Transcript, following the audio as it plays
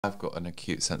I've got an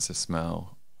acute sense of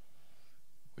smell,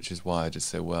 which is why I did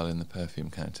so well in the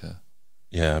perfume counter.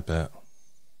 Yeah, I bet.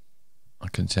 I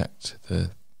can detect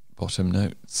the bottom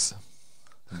notes,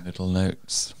 the middle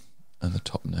notes, and the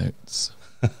top notes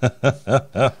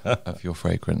of your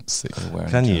fragrance that you're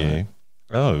wearing. Can you?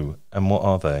 Oh, and what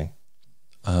are they?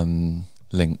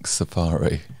 Lynx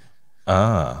Safari.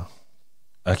 Ah,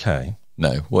 okay.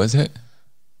 No, what is it?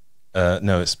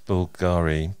 No, it's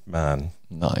Bulgari Man.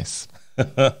 Nice.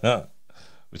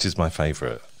 Which is my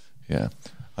favourite. Yeah.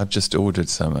 I've just ordered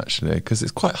some, actually, because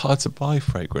it's quite hard to buy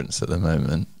fragrance at the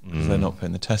moment because they're not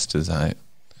putting the testers out.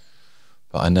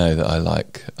 But I know that I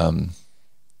like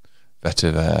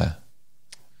Vetiver.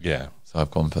 Yeah. So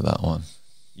I've gone for that one.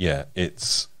 Yeah,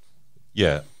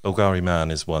 Bulgari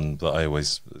Man is one that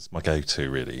it's my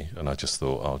go-to, really. And I just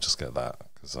thought, I'll just get that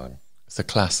because It's a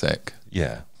classic.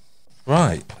 Yeah.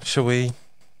 Right, shall we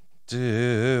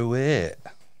do it?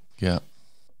 Yeah.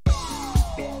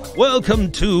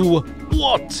 Welcome to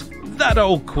What? That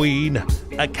Old Queen,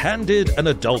 a candid and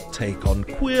adult take on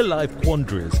queer life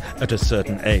quandaries at a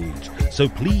certain age. So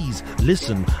please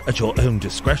listen at your own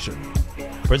discretion.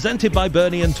 Presented by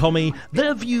Bernie and Tommy,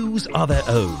 their views are their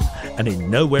own and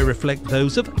in no way reflect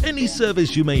those of any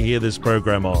service you may hear this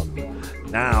program on.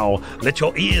 Now, let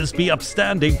your ears be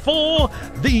upstanding for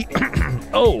the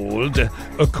Old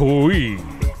Queen.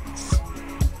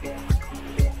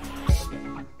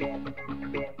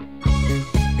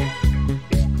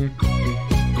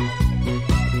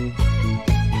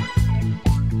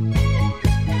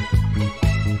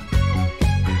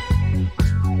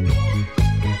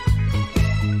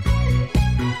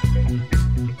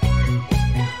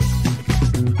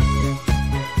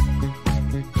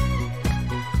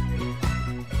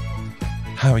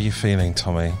 How are you feeling,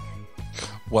 Tommy?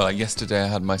 Well, yesterday I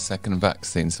had my second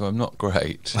vaccine, so I'm not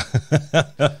great.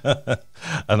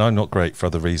 And I'm not great for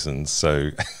other reasons, so...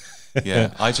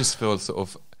 Yeah, I just feel sort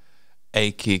of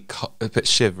achy, a bit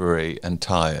shivery and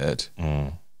tired.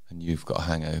 And you've got a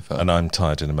hangover. And I'm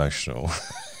tired and emotional.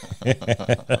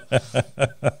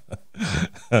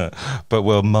 But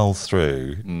we'll mull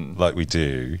through like we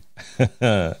do.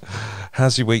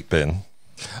 How's your week been?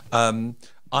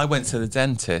 I went to the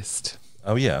dentist.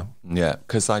 Oh, yeah? Yeah,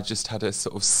 because I just had a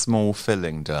sort of small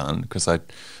filling done because I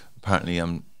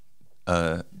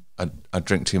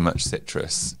drink too much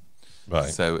citrus.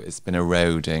 Right. So it's been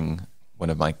eroding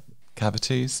one of my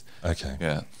cavities. Okay.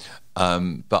 Yeah.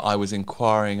 But I was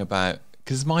inquiring about,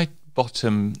 because my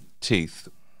bottom teeth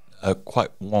are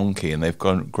quite wonky and they've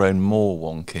grown more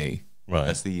wonky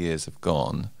as the years have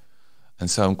gone. And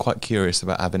so I'm quite curious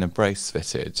about having a brace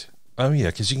fitted. Oh, yeah,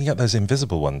 because you can get those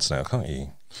invisible ones now, can't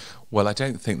you? Well, I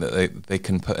don't think that they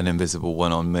can put an invisible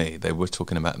one on me. They were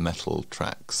talking about metal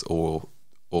tracks or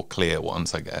clear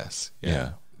ones, I guess.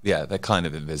 Yeah. Yeah, they're kind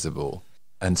of invisible.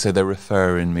 And so they're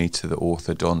referring me to the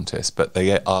orthodontist, but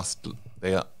they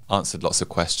answered lots of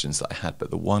questions that I had.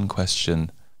 But the one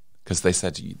question, because they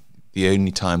said the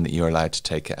only time that you're allowed to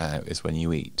take it out is when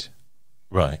you eat.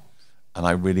 Right. And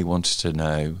I really wanted to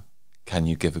know, can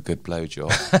you give a good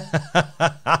blowjob?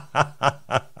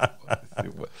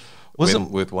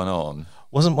 with one on.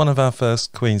 Wasn't one of our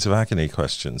first Queens of Agony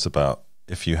questions about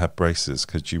if you had braces,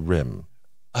 could you rim?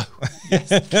 Oh, yes.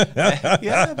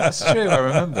 Yeah, that's true. I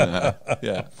remember that.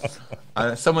 Yeah.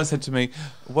 Someone said to me,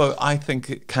 well, I think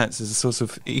it counts as a sort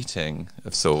of eating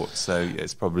of sorts, so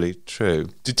it's probably true.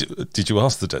 Did you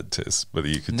ask the dentist whether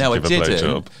you could give a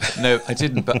blowjob? No, I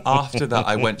didn't. But after that,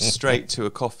 I went straight to a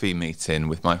coffee meeting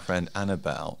with my friend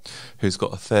Annabelle, who's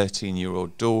got a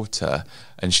 13-year-old daughter.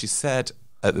 And she said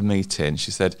at the meeting,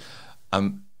 she said,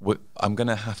 I'm going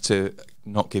to have to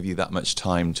not give you that much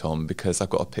time, Tom, because I've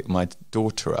got to pick my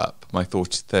daughter up, my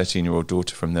 13-year-old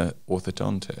daughter from the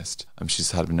orthodontist.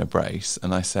 She's having a brace.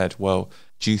 And I said, well,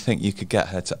 do you think you could get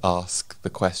her to ask the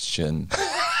question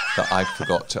that I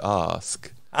forgot to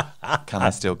ask? Can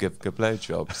I still give good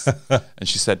blowjobs? And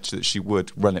she said that she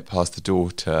would run it past the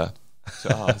daughter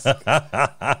to ask.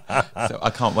 So I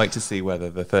can't wait to see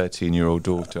whether the 13-year-old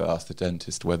daughter asks the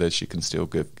dentist whether she can still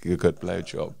give good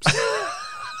blowjobs.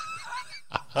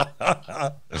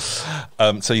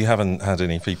 So you haven't had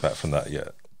any feedback from that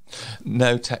yet?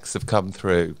 No texts have come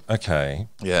through. Okay.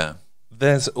 Yeah.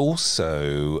 There's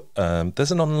also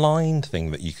there's an online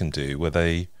thing that you can do where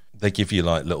they give you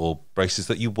like little braces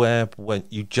that you wear when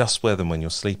you just wear them when you're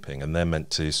sleeping, and they're meant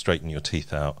to straighten your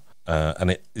teeth out,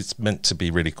 and it's meant to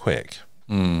be really quick.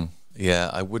 Yeah,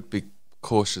 I would be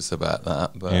cautious about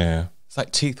that, but yeah. It's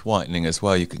like teeth whitening as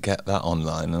well. You could get that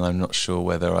online, and I'm not sure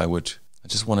whether I would. I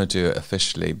just want to do it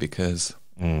officially because,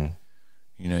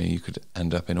 you know, you could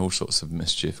end up in all sorts of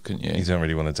mischief, couldn't you? You don't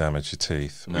really want to damage your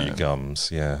teeth or your gums.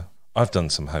 Yeah, I've done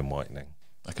some home whitening.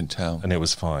 I can tell, and it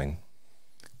was fine.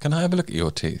 Can I have a look at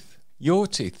your teeth? Your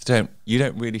teeth you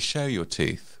don't really show your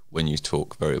teeth when you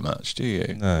talk very much, do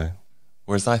you? No.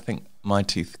 Whereas I think my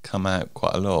teeth come out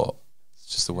quite a lot. It's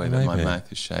just the way that my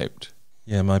mouth is shaped.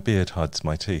 Yeah, my beard hides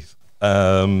my teeth.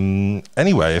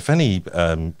 Anyway, if any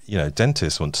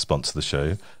dentists want to sponsor the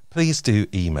show, please do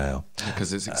email.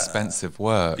 Because it's expensive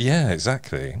work. Yeah,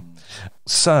 exactly.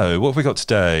 So, what have we got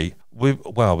today?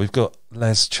 We've got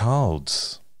Les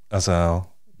Childs as our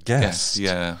guest.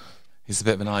 Yes, yeah. He's a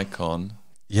bit of an icon.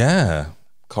 Yeah.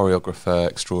 Choreographer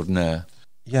extraordinaire.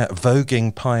 Yeah,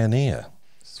 voguing pioneer.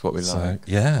 That's what we like.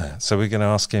 Yeah, so we're going to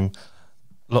ask him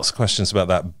lots of questions about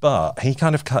that. But he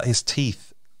kind of cut his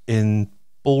teeth in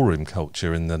ballroom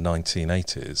culture in the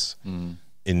 1980s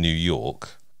in New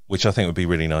York, which I think would be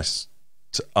really nice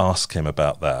to ask him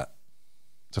about that,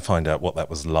 to find out what that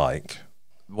was like.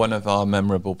 One of our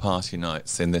memorable party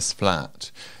nights in this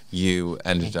flat, you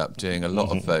ended up doing a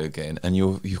lot of voguing, and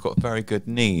you've got very good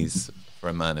knees for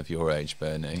a man of your age,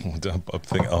 Bernie. I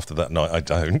think after that night I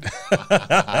don't.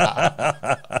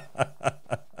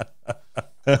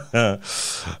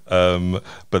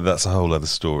 But that's a whole other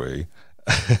story.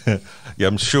 Yeah,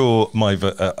 I'm sure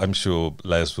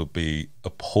Les will be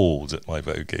appalled at my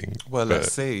voguing. Well,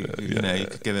 let's see. You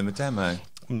could give him a demo.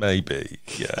 Maybe,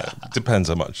 yeah. Depends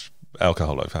how much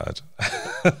alcohol I've had.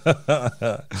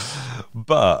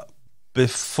 But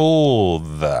before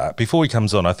he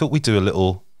comes on, I thought we'd do a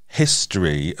little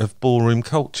history of ballroom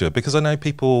culture, because I know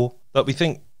people that we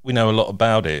think we know a lot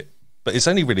about it, but it's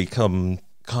only really come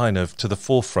kind of to the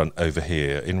forefront over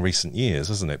here in recent years,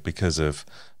 hasn't it? Because of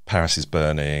Paris is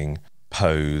Burning,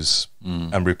 Pose,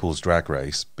 and RuPaul's Drag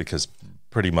Race, because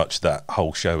pretty much that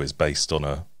whole show is based on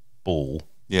a ball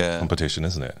competition,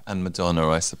 isn't it? And Madonna,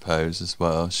 I suppose, as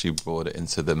well. She brought it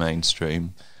into the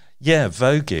mainstream. Yeah,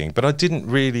 voguing. But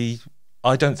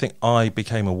I don't think I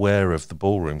became aware of the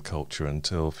ballroom culture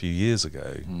until a few years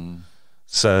ago.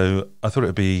 So I thought it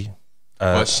would be...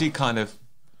 well, she kind of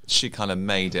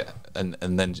made it, and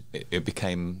then it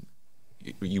became...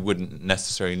 You wouldn't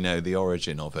necessarily know the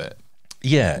origin of it.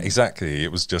 Yeah, exactly.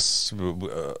 It was just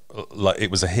like it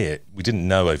was a hit. We didn't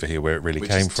know over here where it really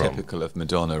came from. Which is typical of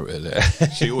Madonna, really.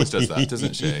 She always does that,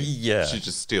 doesn't she? Yeah. She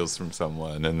just steals from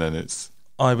someone, and then it's...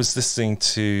 I was listening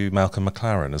to Malcolm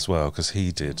McLaren as well, because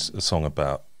he did a song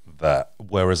about that,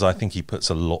 whereas I think he puts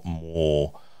a lot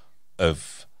more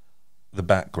of the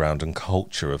background and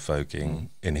culture of voguing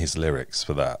in his lyrics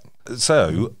for that.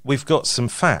 So we've got some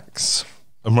facts,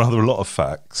 and rather a lot of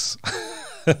facts,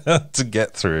 to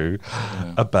get through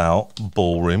about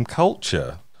ballroom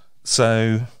culture.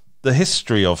 So the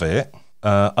history of it,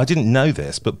 I didn't know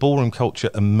this, but ballroom culture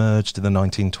emerged in the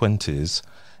 1920s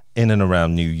in and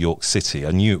around New York City.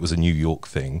 I knew it was a New York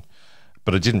thing,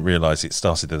 but I didn't realise it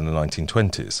started in the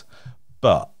 1920s.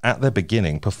 But at their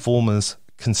beginning, performers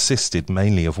consisted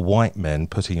mainly of white men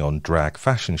putting on drag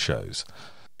fashion shows.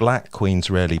 Black queens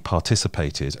rarely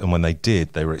participated, and when they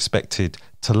did, they were expected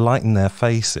to lighten their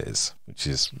faces, which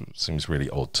seems really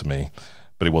odd to me,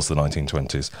 but it was the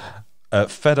 1920s.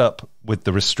 Fed up with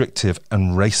the restrictive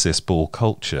and racist ball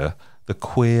culture, the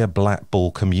queer black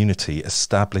ball community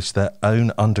established their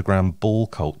own underground ball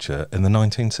culture in the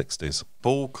 1960s.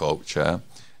 Ball culture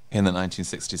in the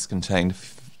 1960s contained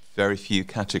very few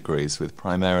categories, with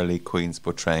primarily queens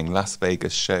portraying Las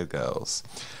Vegas showgirls.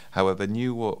 However,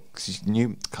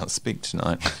 can't speak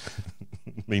tonight.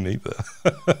 Me neither.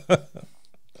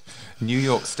 New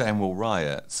York Stonewall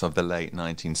riots of the late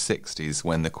 1960s,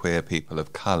 when the queer people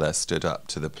of colour stood up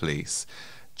to the police,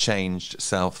 changed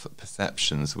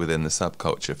self-perceptions within the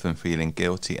subculture from feeling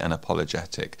guilty and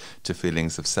apologetic to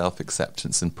feelings of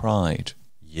self-acceptance and pride.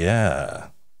 Yeah.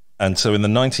 And so in the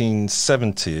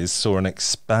 1970s saw an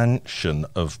expansion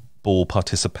of ball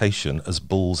participation as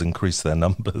balls increased their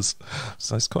numbers.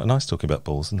 So it's quite nice talking about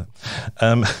balls, isn't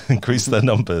it? Increased their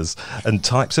numbers and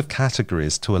types of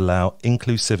categories to allow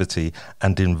inclusivity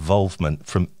and involvement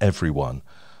from everyone.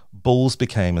 Balls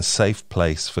became a safe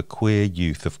place for queer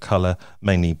youth of colour,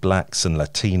 mainly blacks and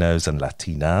Latinos and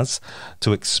Latinas,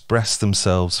 to express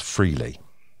themselves freely.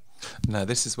 Now,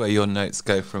 this is where your notes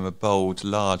go from a bold,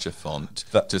 larger font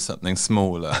to something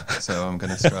smaller, so I'm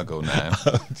going to struggle now.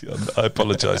 I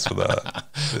apologise for that.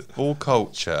 Ball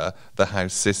culture, the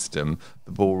house system,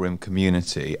 the ballroom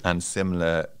community, and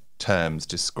similar terms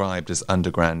described as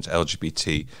underground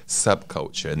LGBT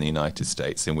subculture in the United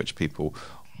States, in which people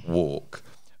walk,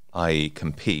 i.e.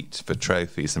 compete for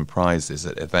trophies and prizes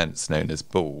at events known as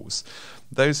balls.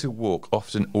 Those who walk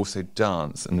often also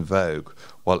dance and vogue,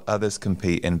 while others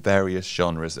compete in various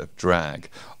genres of drag,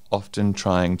 often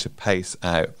trying to pace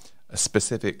out a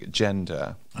specific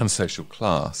gender and social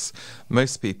class.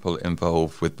 Most people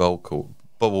involved with ball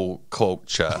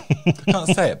culture, I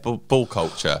can't say it, ball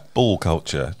culture. Ball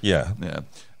culture, yeah. Yeah,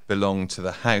 belong to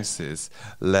the houses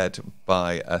led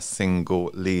by a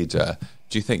single leader.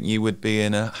 Do you think you would be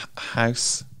in a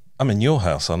house? I'm in your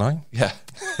house, aren't I? Yeah.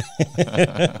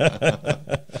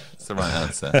 That's the right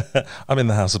answer. I'm in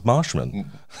the house of Marshman.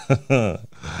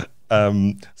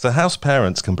 So house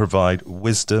parents can provide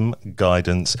wisdom,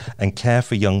 guidance and care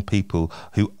for young people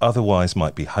who otherwise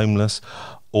might be homeless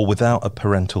or without a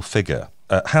parental figure.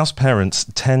 House parents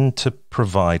tend to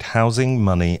provide housing,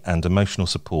 money and emotional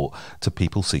support to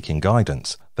people seeking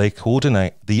guidance. They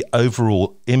coordinate the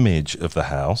overall image of the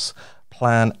house,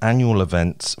 plan annual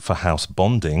events for house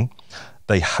bonding,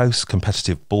 they host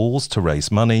competitive balls to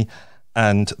raise money,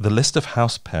 and the list of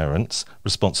house parents'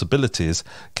 responsibilities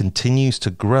continues to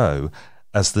grow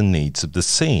as the needs of the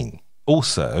scene.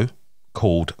 Also,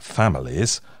 called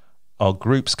families, are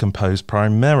groups composed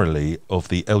primarily of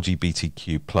the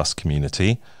LGBTQ plus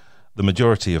community, the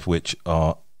majority of which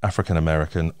are African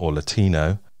American or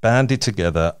Latino, banded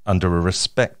together under a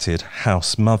respected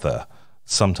house mother,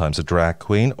 sometimes a drag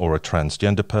queen or a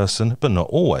transgender person, but not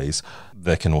always.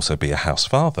 There can also be a house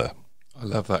father. I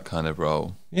love that kind of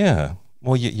role. Yeah.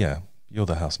 Well, yeah, you're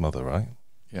the house mother, right?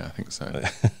 Yeah, I think so.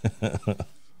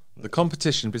 The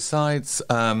competition, besides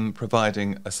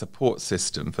providing a support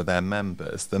system for their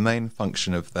members, the main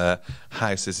function of their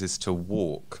houses is to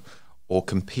walk or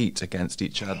compete against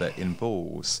each other in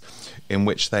balls, in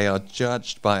which they are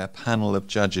judged by a panel of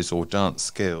judges or dance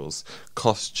skills,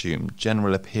 costume,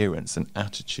 general appearance and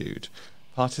attitude.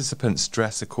 Participants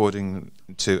dress according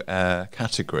to a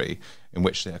category in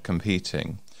which they are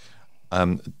competing.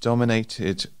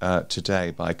 Dominated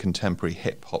today by contemporary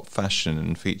hip-hop fashion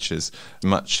and features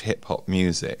much hip-hop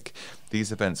music,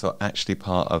 these events are actually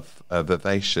part of a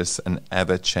vivacious and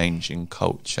ever-changing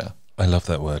culture. I love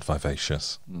that word,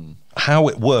 vivacious. How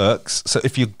it works, so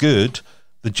if you're good,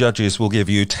 the judges will give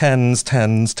you tens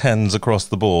across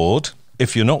the board.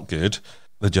 If you're not good,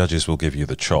 the judges will give you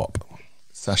the chop.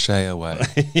 Sachet away.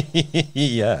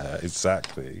 Yeah,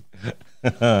 exactly.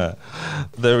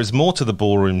 There is more to the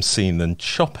ballroom scene than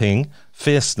chopping,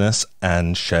 fierceness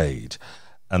and shade.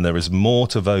 And there is more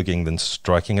to voguing than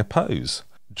striking a pose.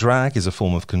 Drag is a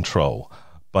form of control.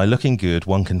 By looking good,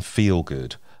 one can feel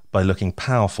good. By looking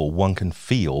powerful, one can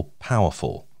feel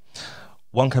powerful.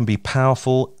 One can be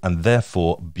powerful and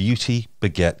therefore beauty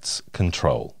begets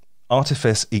control.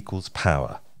 Artifice equals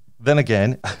power. Then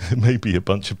again, it may be a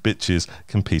bunch of bitches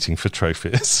competing for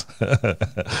trophies.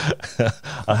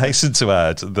 I hasten to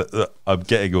add that I'm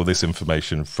getting all this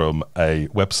information from a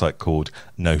website called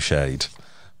No Shade.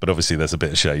 But obviously there's a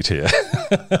bit of shade here.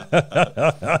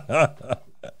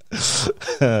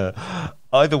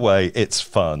 Either way, it's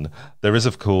fun. There is,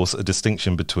 of course, a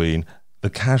distinction between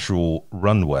the casual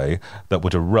runway that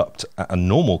would erupt at a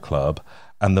normal club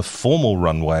and the formal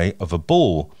runway of a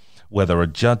ball, where there are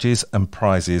judges and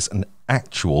prizes and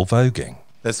actual voguing.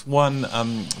 There's one,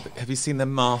 have you seen the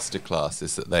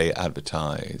masterclasses that they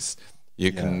advertise?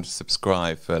 You can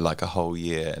subscribe for like a whole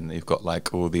year and you've got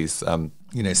like all these,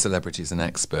 celebrities and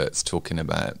experts talking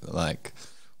about like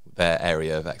their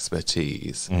area of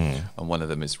expertise. And one of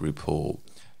them is RuPaul.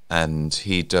 And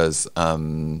he does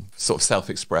sort of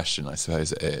self-expression, I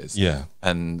suppose it is. Yeah.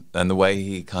 And the way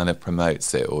he kind of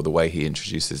promotes it or the way he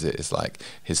introduces it is like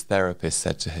his therapist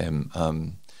said to him,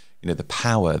 the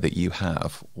power that you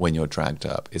have when you're dragged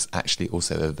up is actually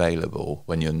also available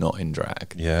when you're not in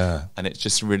drag. Yeah. And it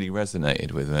just really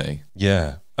resonated with me.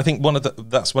 Yeah. I think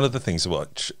that's one of the things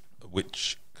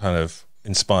which kind of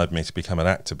inspired me to become an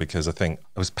actor, because I think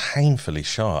I was painfully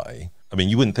shy. I mean,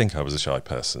 you wouldn't think I was a shy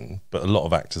person, but a lot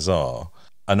of actors are.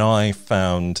 And I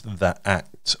found that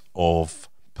act of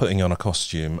putting on a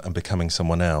costume and becoming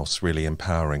someone else really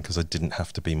empowering, because I didn't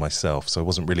have to be myself. So I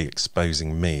wasn't really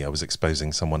exposing me, I was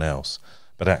exposing someone else.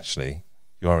 But actually,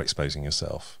 you are exposing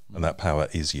yourself, and that power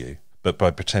is you. But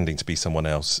by pretending to be someone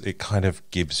else, it kind of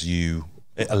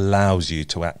it allows you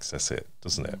to access it,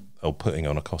 doesn't it? Or putting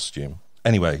on a costume.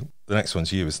 Anyway, the next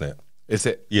one's you, isn't it? Is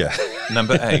it? Yeah.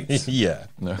 Number 8? Yeah.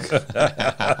 No.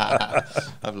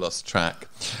 I've lost track.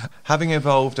 Having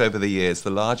evolved over the years,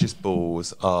 the largest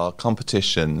balls are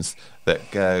competitions that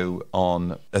go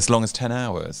on as long as 10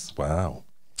 hours. Wow.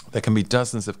 There can be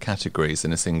dozens of categories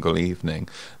in a single evening,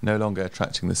 no longer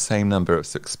attracting the same number of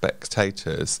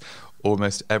spectators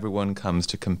almost everyone comes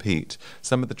to compete.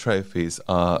 Some of the trophies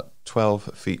are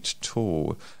 12 feet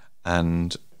tall,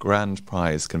 and grand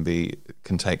prize can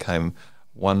take home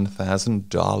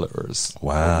 $1,000.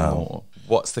 Wow. Or more.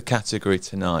 What's the category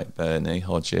tonight, Bernie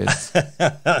Hodges?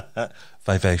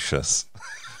 Vivacious.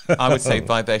 I would say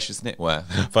vivacious knitwear.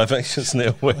 Vivacious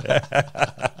knitwear.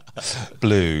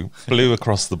 Blue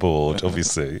across the board,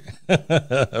 obviously,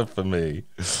 for me.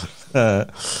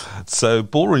 So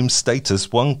ballroom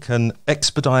status, one can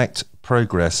expedite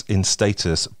progress in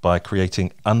status by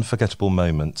creating unforgettable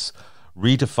moments,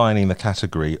 redefining the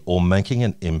category, or making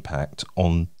an impact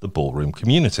on the ballroom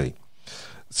community.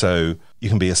 So you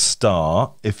can be a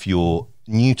star if you're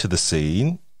new to the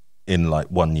scene in like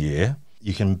 1 year.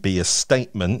 You can be a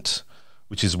statement,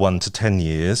 which is 1 to 10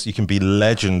 years. You can be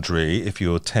legendary if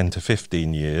you're 10 to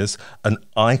 15 years, an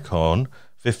icon,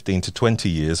 15 to 20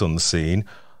 years on the scene,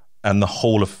 and the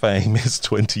Hall of Fame is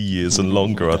 20 years and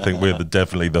longer. I think we're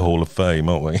definitely the Hall of Fame,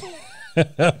 aren't we?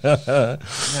 Yeah,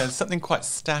 there's something quite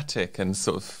static and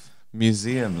sort of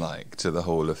museum-like to the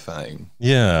Hall of Fame.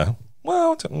 Yeah.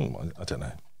 Well, I don't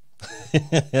know.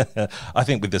 I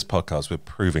think with this podcast, we're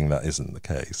proving that isn't the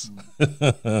case.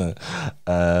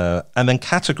 And then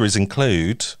categories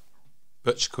include...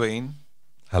 Butch Queen.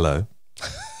 Hello.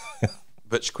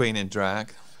 Butch Queen in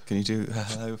drag. Can you do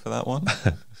hello for that one?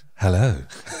 Hello.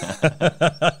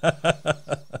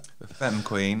 Femme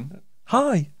Queen.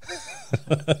 Hi.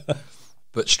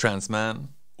 Butch Trans Man.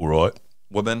 All right.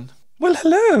 Woman. Well,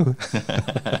 hello.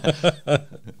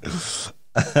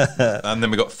 And then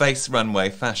we got face, runway,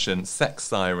 fashion, sex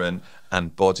siren,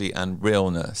 and body and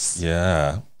realness.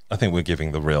 Yeah. I think we're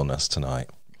giving the realness tonight.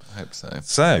 I hope so.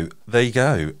 So there you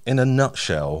go. In a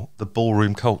nutshell, the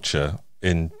ballroom culture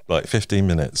in like 15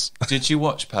 minutes. Did you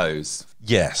watch Pose?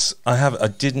 Yes, I have.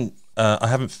 I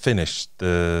haven't finished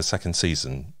the second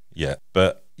season yet,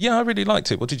 but yeah, I really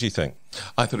liked it. What did you think?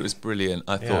 I thought it was brilliant.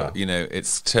 I thought,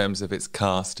 its terms of its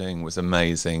casting was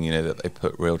amazing. That they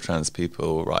put real trans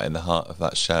people right in the heart of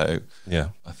that show. Yeah,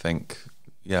 I think,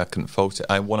 I couldn't fault it.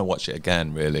 I want to watch it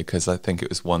again, really, because I think it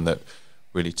was one that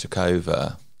really took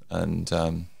over. And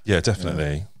yeah,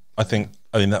 definitely. Yeah.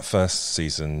 I mean, that first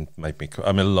season made me.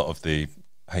 A lot of the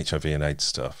HIV and AIDS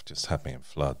stuff just had me in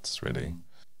floods, really.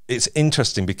 It's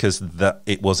interesting because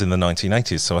it was in the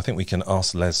 1980s, so I think we can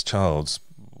ask Les Childs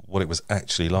what it was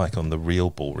actually like on the real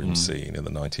ballroom scene in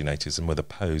the 1980s, and whether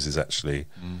Pose is actually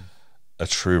a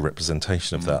true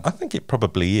representation of that. I think it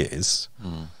probably is,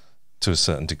 to a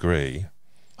certain degree.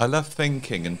 I love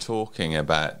thinking and talking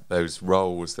about those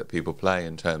roles that people play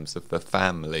in terms of the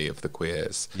family of the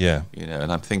queers. Yeah.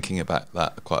 And I'm thinking about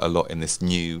that quite a lot in this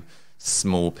new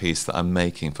small piece that I'm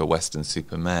making for Western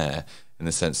Supermare, in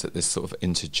the sense that this sort of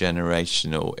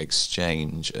intergenerational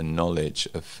exchange and knowledge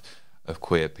of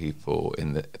queer people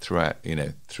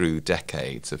through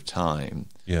decades of time.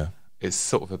 Yeah. It's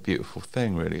sort of a beautiful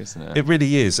thing, really, isn't it? It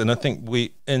really is. And I think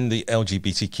in the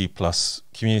LGBTQ plus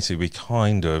community,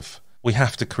 we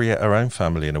have to create our own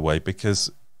family in a way, because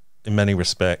in many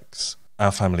respects,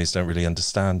 our families don't really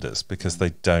understand us because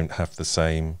they're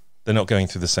not going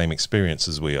through the same experience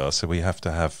as we are. So we have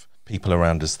to have people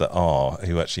around us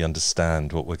who actually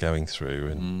understand what we're going through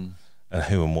and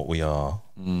who and what we are.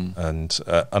 And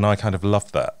I kind of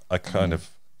love that. I kind of,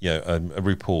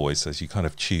 RuPaul always says you kind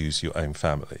of choose your own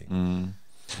family.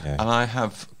 Yeah. And I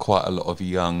have quite a lot of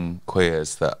young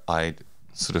queers that I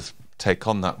sort of take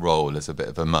on that role as a bit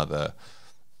of a mother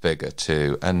figure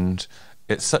too, and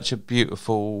it's such a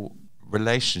beautiful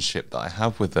relationship that I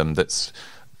have with them that's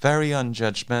very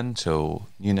unjudgmental.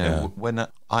 When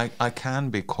I can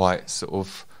be quite sort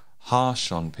of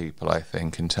harsh on people, I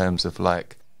think, in terms of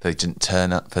like, they didn't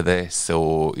turn up for this,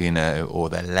 or or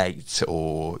they're late,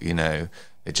 or they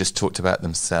just talked about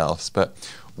themselves. But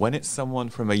when it's someone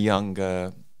from a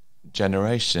younger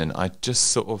generation, I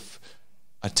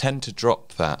tend to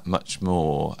drop that much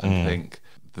more and think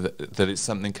that it's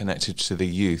something connected to the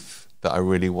youth that I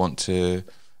really want to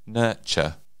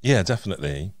nurture. Yeah,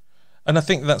 definitely. And I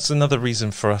think that's another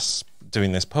reason for us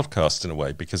doing this podcast in a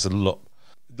way, because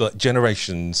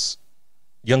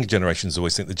younger generations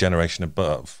always think the generation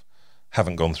above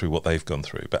haven't gone through what they've gone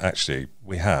through, but actually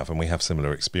we have, and we have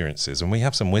similar experiences, and we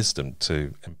have some wisdom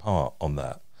to impart on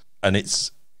that. And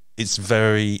it's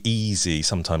very easy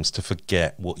sometimes to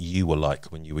forget what you were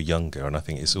like when you were younger, and I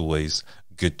think it's always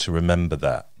good to remember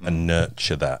that and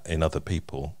nurture that in other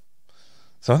people.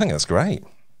 So I think that's great.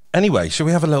 Anyway, shall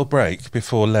we have a little break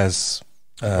before Les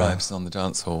arrives on the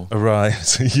dance hall?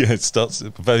 Arrives, yeah, starts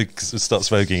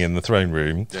voguing in the throne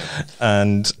room,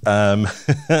 and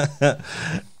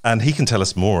and he can tell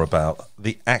us more about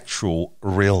the actual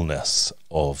realness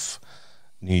of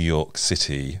New York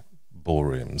City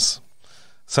ballrooms.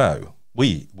 So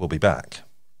we will be back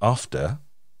after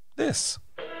this.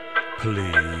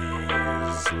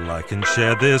 Please like and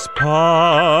share this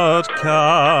podcast.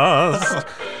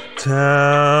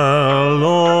 Tell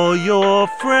all your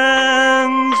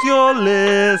friends you're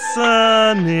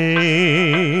listening.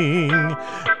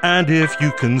 And if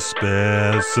you can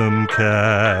spare some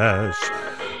cash,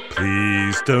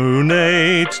 please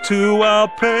donate to our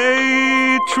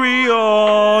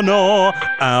Patreon or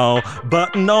our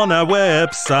button on our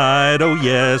website. Oh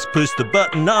yes, push the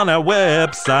button on our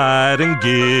website and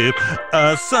give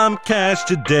us some cash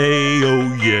today.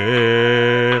 Oh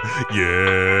yeah,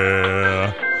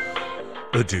 yeah.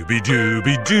 A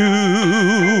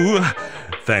doobie-doobie-doo.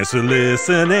 Thanks for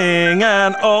listening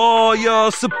and all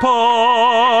your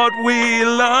support. We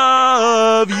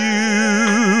love you.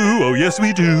 Oh, yes,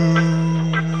 we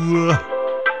do.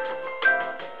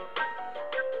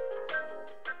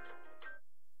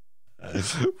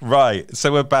 Right,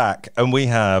 so we're back and we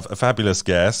have a fabulous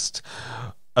guest,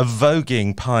 a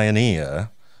voguing pioneer.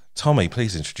 Tommy,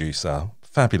 please introduce our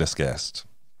fabulous guest.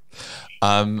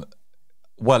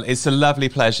 Well, it's a lovely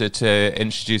pleasure to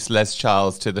introduce Les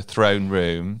Charles to the throne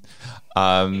room.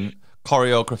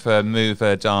 Choreographer,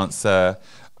 mover, dancer,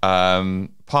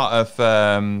 part of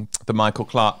the Michael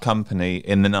Clark Company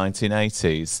in the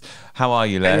 1980s. How are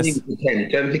you, Les? Lindsay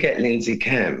Kemp. Don't forget Lindsay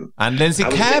Kemp. And Lindsay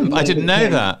Kemp. I didn't know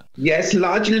that. Yes,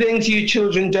 largely things you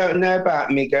children don't know about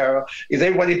me, girl, is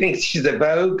everybody thinks she's a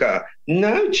voguer.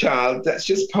 No, child, that's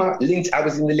just part. I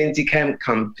was in the Lindsay Kemp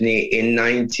Company in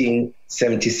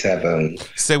 1977.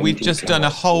 So we've just done a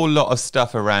whole lot of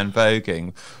stuff around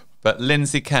voguing. But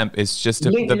Lindsay Kemp is just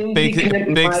the big...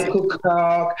 Michael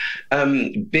Clark,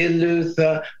 Bill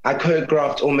Luther. I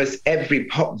choreographed almost every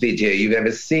pop video you've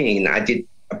ever seen. I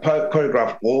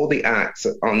choreographed all the acts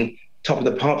on Top of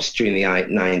the Pops during the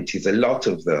 90s, a lot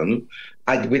of them.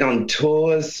 I went on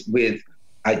tours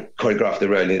I choreographed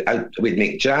with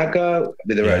Mick Jagger,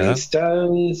 with the Rolling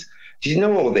Stones. Did you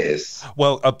know all this?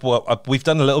 Well, we've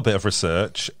done a little bit of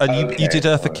research, and you did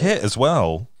Eartha Kitt as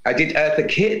well. I did Eartha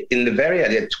Kitt I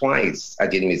did twice. I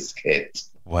did Miss Kitt.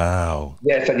 Wow.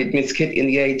 Yes, I did Miss Kitt in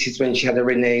the 80s when she had a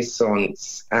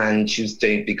renaissance and she was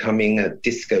becoming a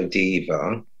disco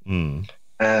diva.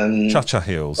 Cha-cha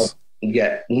heels.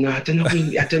 Yeah, no, I don't know.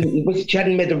 She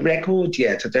hadn't made a record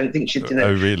yet. I don't think she'd done it.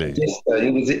 Oh, really? Disco. And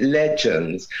it was at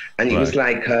Legends, and it was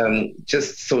like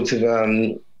just sort of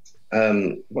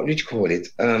what did you call it?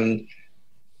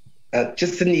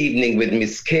 Just an evening with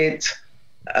Miss Kitt,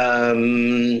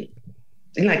 like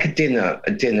a dinner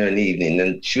and evening,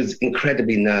 and she was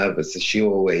incredibly nervous, as she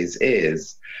always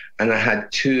is. And I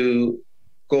had two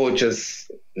gorgeous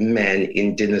men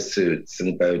in dinner suits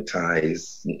and bow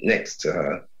ties next to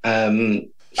her.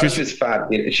 She was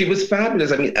fabulous. She was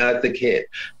fabulous. I mean, Eartha Kitt.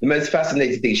 The most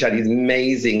fascinating thing, she had these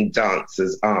amazing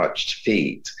dancers' arched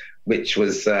feet, which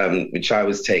I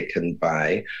was taken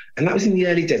by. And that was in the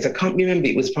early days. I can't remember.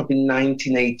 It was probably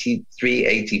 1983,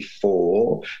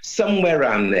 84, somewhere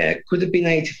around there. Could have been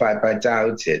 85, but I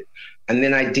doubt it. And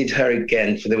then I did her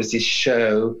again there was this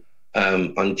show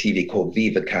on TV called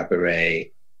Viva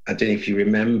Cabaret. I don't know if you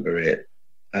remember it.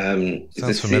 It's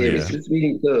a series. It was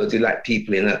really good. Like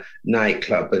people in a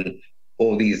nightclub, and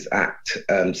all these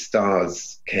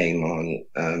stars came on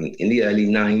in the early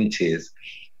 90s.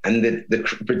 And the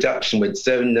production was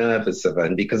so nervous of her,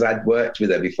 and because I'd worked with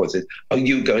her before, said, "Oh,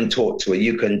 you go and talk to her.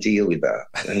 You can deal with her."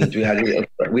 And we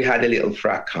had a little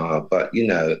fracas, but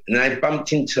And I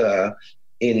bumped into her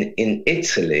in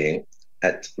Italy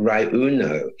at Rai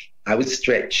Uno. I was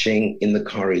stretching in the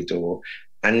corridor.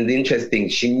 And the interesting,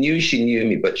 she knew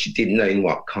me, but she didn't know in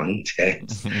what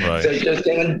context. Right. So she was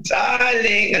saying,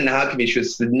 "Darling," and hugging me. She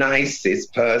was the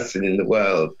nicest person in the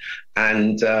world.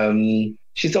 And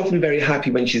she's often very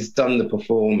happy when she's done the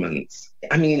performance.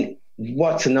 I mean,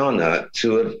 what an honor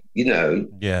to have,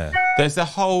 Yeah. There's a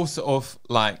whole sort of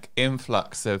like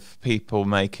influx of people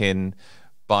making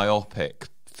biopic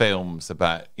films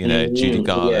about, Judy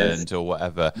Garland or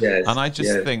whatever. Yes, and I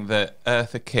just think that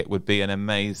Eartha Kitt would be an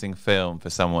amazing film for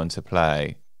someone to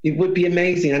play. It would be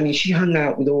amazing. I mean, she hung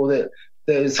out with all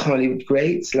those Hollywood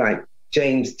greats like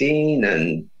James Dean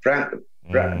and Brando.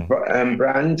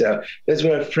 Those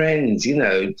were her friends,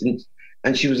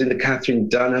 and she was in the Catherine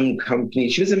Dunham Company.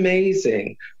 She was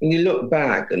amazing. When you look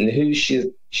back and who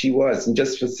she was, and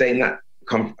just for saying that,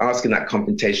 asking that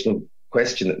confrontational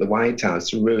question at the White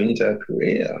House ruined her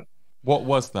career. What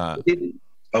was that?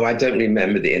 I don't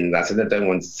remember the end of that, and I don't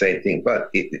want to say anything, but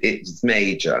it's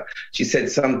major. She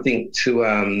said something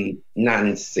to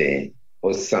Nancy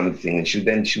or something, and she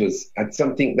had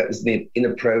something that was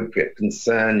inappropriate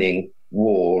concerning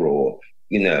war or,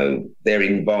 their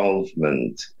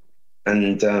involvement.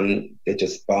 And they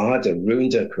just barred her,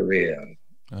 ruined her career.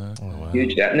 Oh, wow.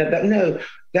 Huge.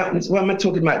 That was, what am I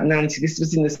talking about, Nancy? This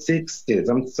was in the 60s.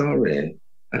 I'm sorry.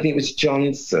 I think it was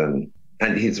Johnson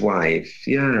and his wife.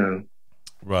 Yeah.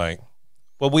 Right.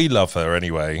 Well, we love her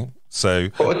anyway. So,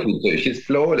 Of course we do. She's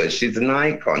flawless. She's an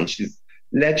icon. She's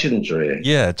legendary.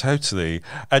 yeah, totally.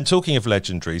 And talking of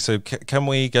legendary, so can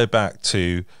we go back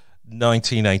to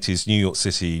 1980s New York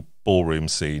City ballroom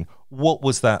scene? What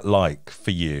was that like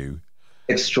for you?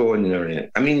 Extraordinary.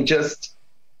 I mean, just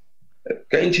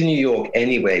going to New York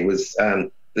anyway was,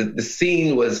 the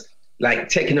scene was like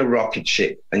taking a rocket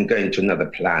ship and going to another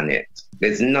planet.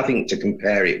 There's nothing to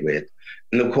compare it with.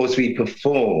 And of course, we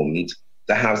performed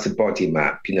the House of Body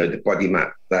Map, the Body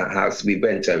Map, the house. We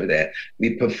went over there.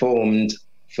 We performed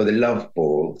for the Love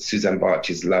Ball, Suzanne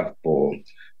Bartsch's Love Ball,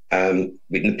 in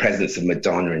the presence of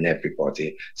Madonna and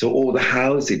everybody. So all the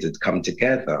houses had come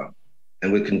together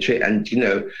and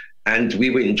and we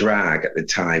were in drag at the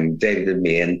time, David and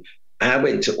me, and I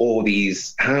went to all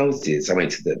these houses. I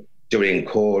went to during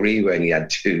Corey, we only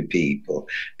had 2 people.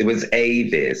 There was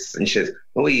Avis, and she says,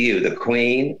 "Who are you, the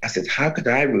Queen?" I said, "How could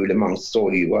I rule amongst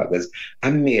all you others?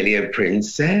 I'm merely a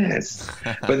princess."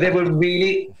 But they were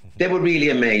really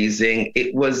amazing.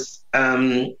 It was,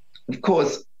 of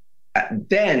course,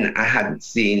 then I hadn't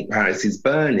seen Paris is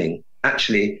Burning.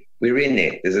 Actually, we're in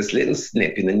it. There's this little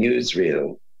snip in the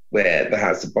newsreel where the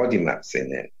House of Body Map's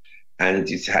in it. And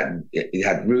it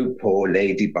had RuPaul,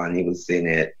 Lady Bunny was in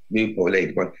it, RuPaul,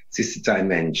 Lady Bunny, Sister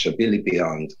Dimension, Billy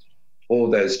Beyond, all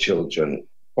those children.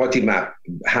 Body Map,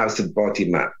 House of Body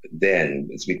Map then,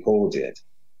 as we called it.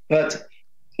 But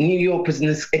New York was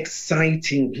an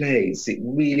exciting place. It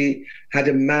really had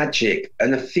a magic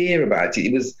and a fear about it.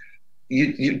 It was,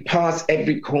 you'd pass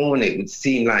every corner, it would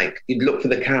seem like you'd look for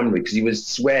the camera because you would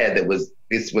swear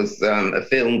this was a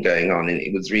film going on and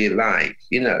it was real life,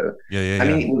 Yeah. I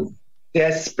mean, it was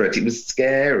desperate, it was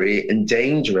scary and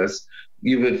dangerous.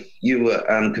 You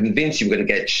were convinced you were going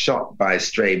to get shot by a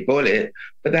stray bullet,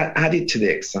 but that added to the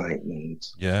excitement.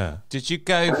 Yeah. Did you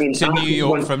go to New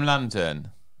York from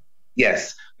London?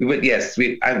 Yes, we went. Yes,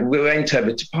 we went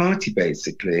over to party,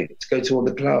 basically, to go to all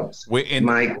the clubs.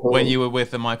 When you were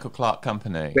with the Michael Clark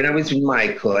Company? When I was with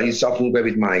Michael, I used to often go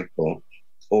with Michael,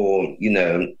 or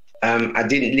I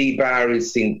didn't leave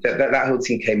Bowery's scene. That whole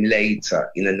scene came later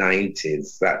in the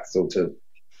 90s. That sort of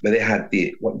where they had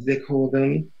what did they call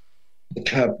them? The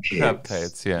club kids. Club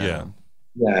kids, yeah.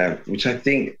 Yeah, which I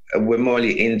think were more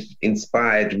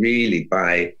inspired really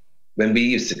by when we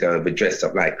used to go over dressed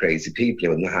up like crazy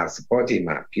people in the House of Body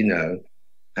Map,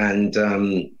 and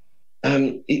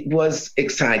it was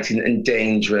exciting and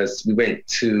dangerous. We went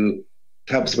to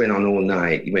clubs, went on all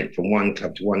night. You went from one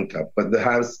club to one club, but the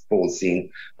house ball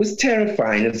scene was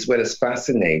terrifying as well as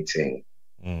fascinating.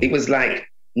 It was like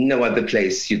no other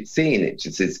place you'd seen it,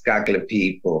 just this gaggle of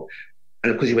people.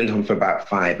 And of course, you went on for about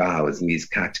 5 hours in these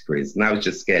categories. And I was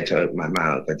just scared to open my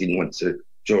mouth. I didn't want to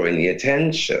draw any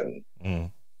attention.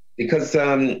 Because,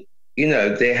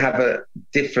 they have a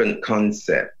different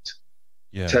concept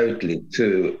totally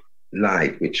to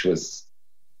life, which was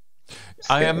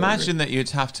scary. I imagine that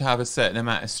you'd have to have a certain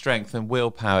amount of strength and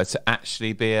willpower to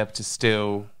actually be able to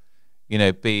still,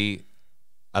 be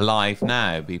alive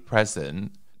now, be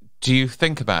present. Do you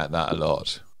think about that a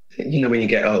lot? When you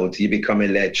get old, you become a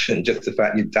legend. Just the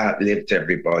fact you've outlived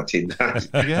everybody,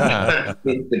 that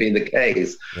seems to be the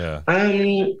case. Yeah.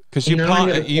 Because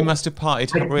you must have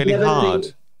partied really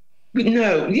hard. We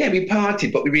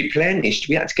partied, but we replenished.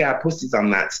 We had to get our pussies on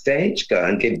that stage, go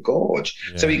and give gorge.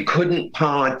 Yeah. So we couldn't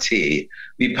party.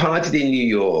 We partied in New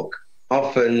York,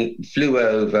 often flew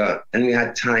over, and we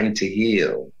had time to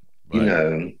heal,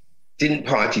 Right. Didn't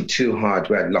party too hard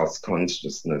where I'd lost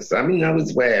consciousness. I mean, I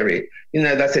was wary.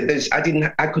 That's it.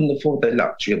 I couldn't afford the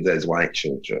luxury of those white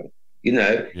children.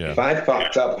 If I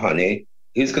fucked up, honey,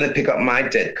 who's going to pick up my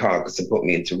dead carcass and put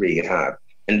me into rehab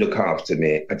and look after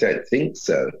me? I don't think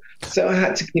so. So I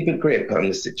had to keep a grip on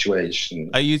the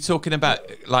situation. Are you talking about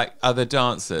like other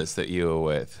dancers that you were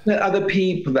with? The other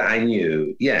people that I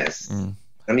knew, yes.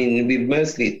 I mean, we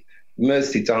mostly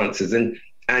dancers,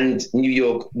 and New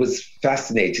York was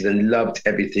fascinated and loved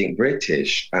everything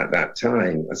British at that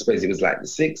time. I suppose it was like the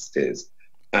 60s,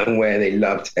 and where they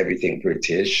loved everything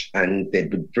British, and they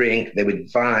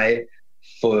would vie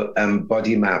for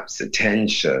Body Map's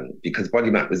attention, because Body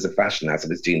Map was a fashion house that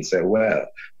was doing so well,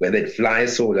 where they'd fly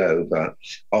us all over,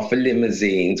 offer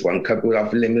limousines. One couple would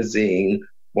offer limousine,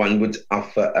 one would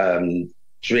offer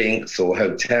drinks or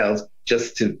hotels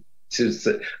just to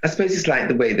I suppose it's like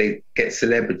the way they get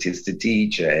celebrities to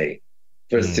DJ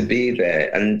for us to be there.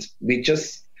 And we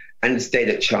just, and stayed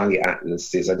at Charlie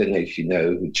Atlas's. I don't know if you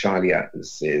know who Charlie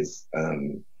Atlas is.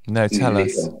 No, tell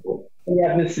us.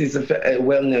 Atlas is a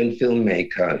well-known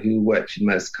filmmaker who worked with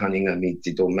Merce Cunningham. He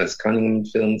did all Merce Cunningham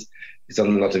films. He's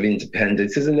on a lot of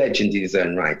independents. He's a legend in his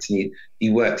own right. And he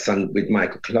works with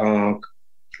Michael Clarke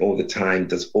all the time,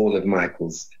 does all of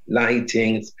Michael's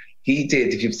lightings. He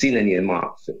did, if you've seen any of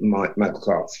Michael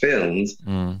Clarke's films,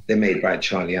 they're made by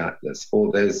Charlie Atlas.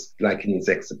 All those, like in his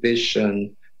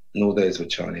exhibition, and all those were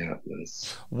Charlie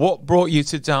Atlas. What brought you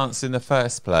to dance in the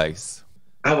first place?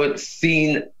 I was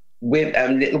seen with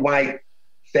little white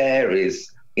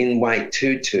fairies in white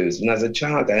tutus when I was a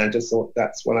child, and I just thought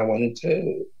that's what I want to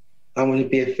do. I want to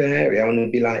be a fairy. I want to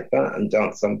be like that and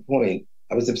dance some point.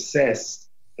 I was obsessed,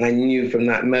 and I knew from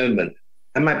that moment.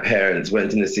 And my parents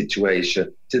weren't in a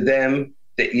situation. To them,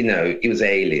 that it was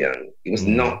alien. It was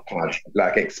not part of the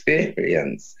Black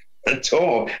experience at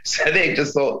all. So they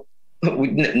just thought,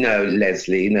 no,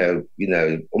 Leslie,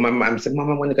 or my mum said, Mum,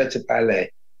 I want to go to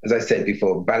ballet. As I said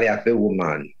before, ballet I feel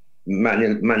woman.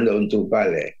 Man don't do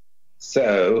ballet.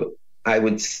 So I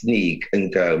would sneak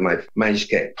and go, manage to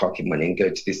get pocket money and go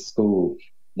to this school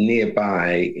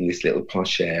nearby in this little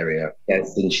posh area.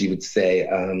 Yes, and she would say,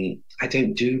 I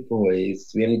don't do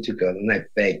boys, we only do girls. And I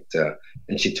begged her,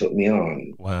 and she took me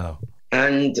on. Wow.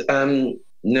 And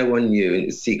no one knew, it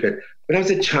was secret. When I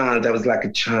was a child, I was like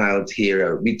a child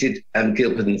hero. We did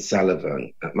Gilbert and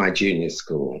Sullivan at my junior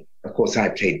school. Of course, I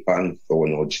played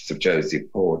Bunthorne or Sir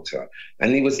Joseph Porter.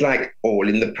 And it was like all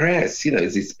in the press,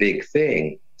 it's this big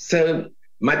thing. So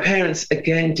my parents,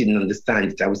 again, didn't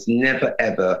understand it. I was never,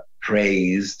 ever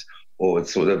praised or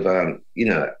sort of,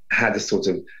 had a sort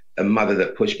of a mother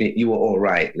that pushed me. You were all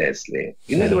right, Leslie.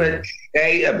 There were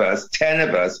 8 of us, 10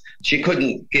 of us. She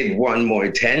couldn't give one more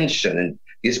attention. And,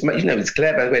 it's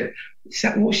clever. I went, is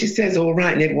that what she says? All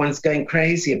right. And everyone's going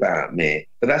crazy about me.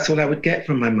 But that's all I would get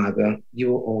from my mother.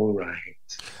 You were all right.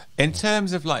 In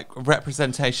terms of like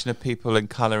representation of people in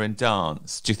colour in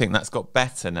dance, do you think that's got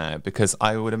better now? Because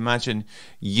I would imagine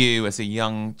you as a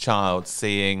young child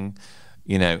seeing,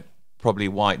 probably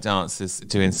white dancers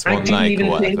doing Swan Lake or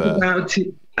whatever.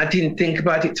 I didn't think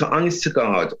about it, to honest to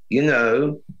God.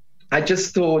 I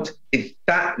just thought if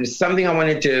that was something I want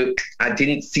to do, I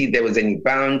didn't see there was any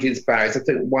boundaries, barriers. I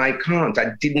thought, why can't?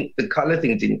 The colour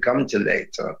thing didn't come till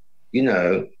later,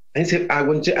 And so I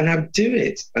would do, and I'd do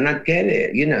it, and I'd get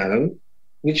it,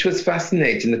 which was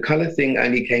fascinating. The colour thing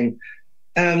only came,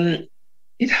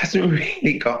 it hasn't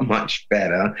really got much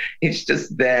better. It's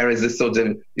just there as a sort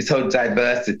of, this whole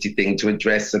diversity thing to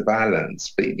address the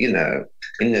balance. But, in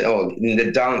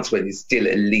the dance world, it's still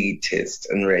elitist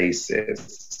and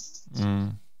racist.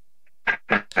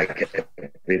 Like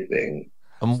everything.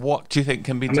 And what do you think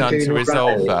can be done to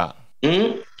resolve that?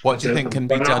 What do you think can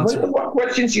be done to... What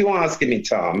questions are you asking me,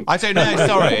 Tom? I don't know,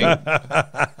 sorry.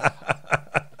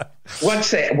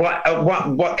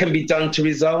 What can be done to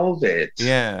resolve it?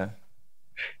 Yeah.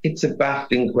 It's a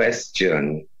baffling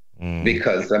question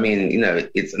because,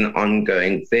 it's an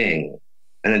ongoing thing.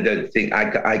 And I don't think,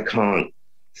 I can't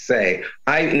say.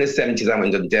 In the 70s, I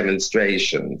went on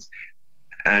demonstrations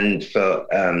and for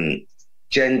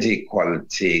gender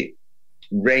equality,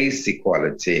 race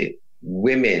equality,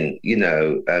 women,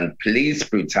 police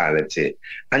brutality.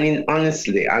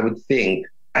 Honestly, I would think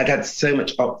I'd had so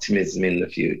much optimism in the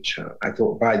future. I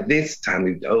thought by this time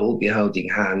we'd all be holding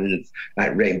hands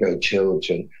like rainbow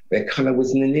children, where colour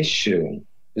wasn't an issue. It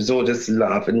was all just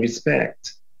love and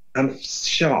respect. I'm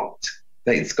shocked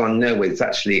that it's gone nowhere. It's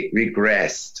actually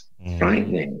regressed.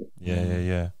 Frightening.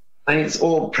 Yeah. And it's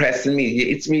all press and media.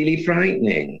 It's really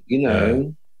frightening, Yeah.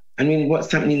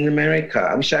 What's happening in America?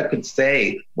 I wish I could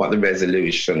say what the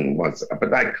resolution was,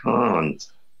 but I can't.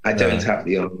 I don't have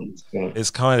the answer.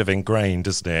 It's kind of ingrained,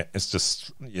 isn't it? It's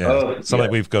just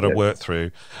something we've got to work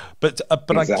through. But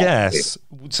exactly. I guess,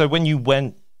 so when you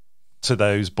went to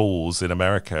those balls in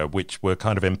America, which were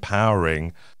kind of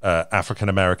empowering African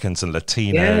Americans and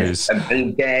Latinos.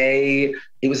 And gay.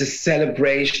 It was a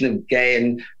celebration of gay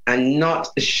and not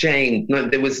ashamed. No,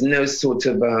 there was no sort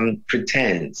of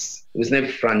pretense. There was no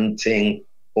fronting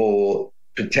or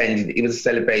pretending. It was a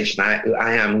celebration. I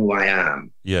am who I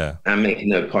am. Yeah. I'm making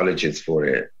no apologies for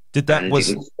it. It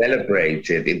was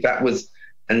celebrated. That was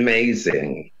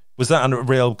amazing. Was that a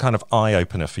real kind of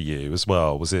eye-opener for you as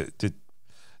well? Was it...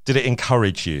 Did it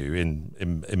encourage you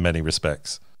in many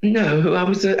respects? No, I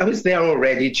was there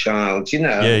already, child.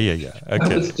 Yeah.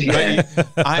 Okay.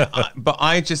 But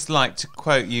I just like to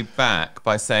quote you back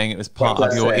by saying it was part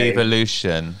of your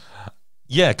evolution.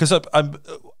 Yeah, because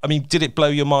I mean, did it blow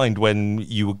your mind when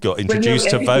you got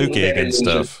introduced to voguing and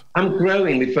stuff? I'm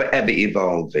growing. We're forever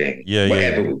evolving.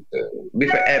 Whatever we do. We're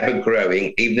forever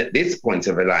growing. Even at this point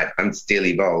of our life, I'm still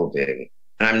evolving.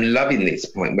 And I'm loving this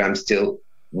point where I'm still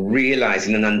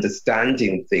realizing and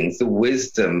understanding things, the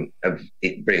wisdom of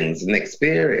it brings and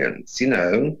experience, you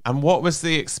know. And what was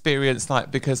the experience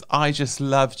like? Because I just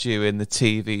loved you in the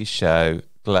TV show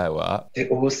Glow Up. They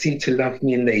all seem to love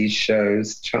me in these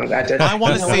shows, Charlie. I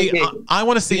want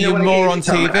to see you more on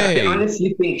TV. I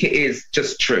honestly think it is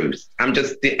just truth. I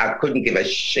couldn't give a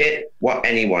shit what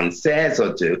anyone says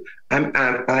or do.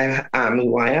 I am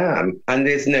who I am, and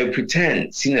there's no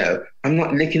pretense. You know, I'm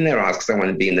not licking their ass because I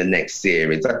want to be in the next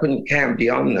series. I couldn't care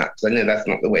beyond that because I know that's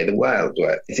not the way the world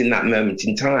works. It's in that moment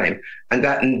in time, and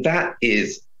that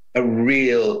is a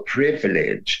real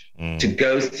privilege to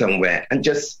go somewhere and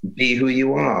just be who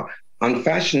you are. On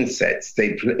fashion sets,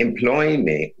 they employ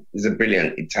me, there's a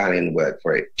brilliant Italian word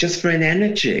for it, just for an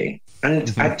energy.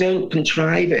 And I don't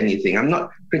contrive anything. I'm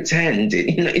not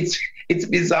pretending. You know, it's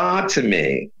bizarre to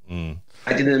me.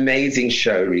 I did an amazing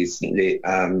show recently,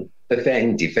 the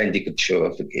Fendi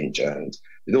Couture for King Jones,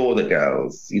 with all the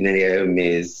girls, you know,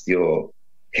 Naomi's, your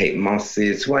Kate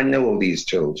Mosses, who I know all these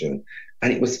children.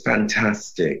 And it was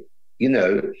fantastic, you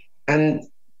know, and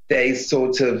they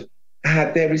sort of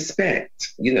had their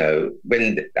respect, you know,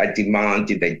 when I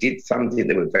demanded, they did something,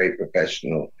 they were very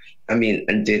professional, and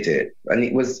did it. And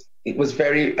it was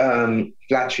very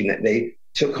flattering that they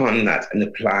took on that and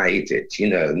applied it, you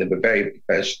know, and they were very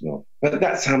professional. But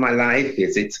that's how my life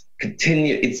is. It's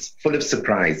full of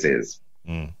surprises.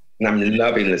 And I'm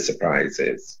loving the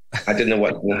surprises. I don't know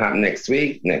what's going to happen next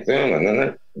week, But,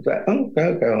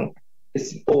 go.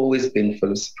 It's always been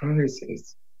full of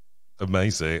surprises.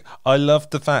 Amazing. I love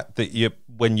the fact that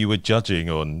when you were judging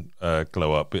on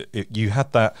Glow Up, you had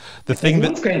that thing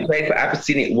that's going great. But I've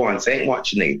seen it once. I ain't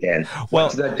watching it again. Well,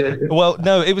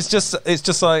 no, it's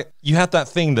just like you had that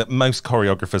thing that most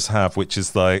choreographers have, which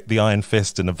is like the iron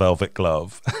fist and a velvet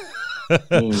glove.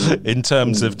 In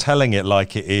terms of telling it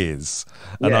like it is,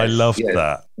 and I loved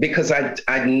that because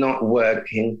I'm not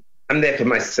working. I'm there for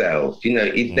myself. You know,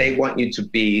 if they want you to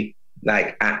be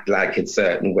act like a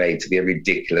certain way, to be a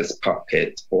ridiculous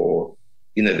puppet or,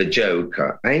 you know, the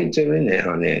Joker, I ain't doing it,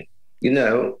 honey. You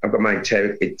know, I've got my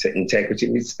integrity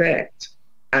and respect,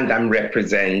 and I'm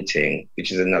representing,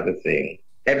 which is another thing.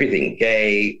 Everything,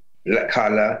 gay,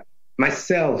 color,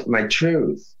 myself, my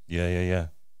truth. Yeah.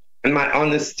 And my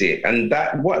honesty, and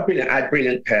I had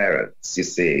brilliant parents, you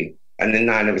see. And then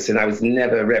I was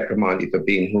never reprimanded for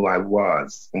being who I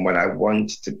was and what I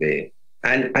wanted to be.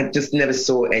 And I just never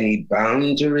saw any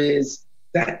boundaries.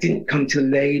 That didn't come till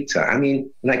later. I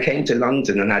mean, when I came to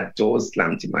London and had doors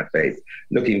slammed in my face,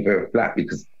 looking for a flat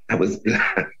because I was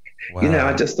black, wow. You know,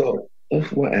 I just thought, oh,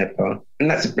 whatever.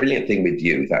 And that's a brilliant thing with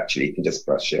youth, actually. You can just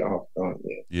brush it off, can't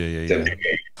you? Yeah.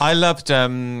 I loved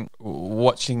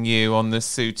watching you on the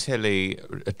Sue Tilley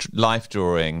life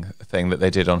drawing thing that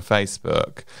they did on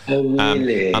Facebook. Oh,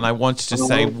 really? And I wanted to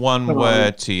say one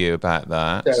word to you about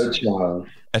that. Child.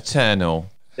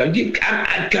 Eternal. I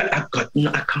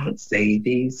can't say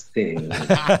these things.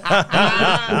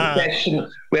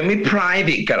 When we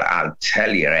private, girl, I'll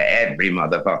tell you every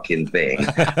motherfucking thing.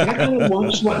 I don't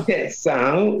watch what gets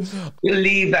out. We'll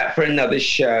leave that for another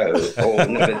show or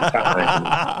another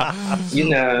time. You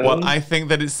know. Well, I think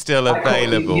that it's still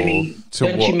available to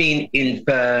watch. Don't you mean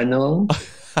infernal?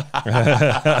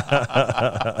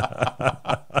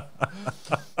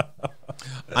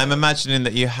 I'm imagining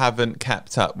that you haven't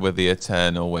kept up with the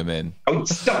Eternal women. Oh,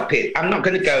 stop it. I'm not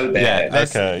going to go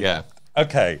there.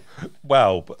 Okay.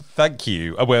 Well, thank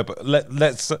you.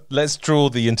 Let's draw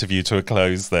the interview to a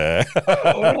close there.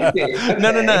 Okay.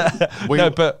 No,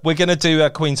 but we're going to do a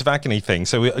Queens of Agony thing.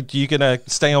 So you're going to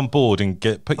stay on board and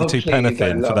put your two penneth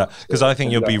in for that, because I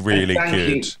think you'll be really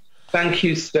good. Thank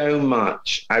you so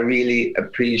much. I really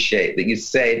appreciate that you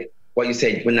said what you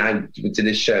said when I did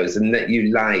the shows, and that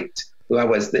you liked who I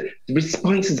was. The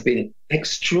response has been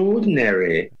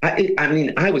extraordinary. I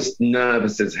mean, I was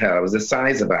nervous as hell. I was the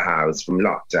size of a house from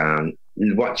lockdown,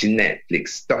 watching Netflix,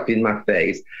 stuff in my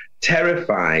face,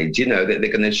 terrified, you know, that they're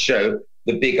going to show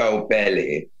the big old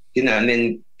belly, you know, and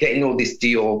then getting all this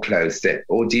Dior clothes that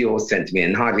all Dior sent to me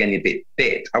and hardly any bit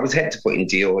fit. I was head to foot in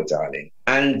Dior, darling.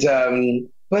 And,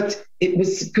 but it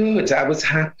was good. I was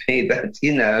happy that,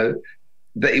 you know,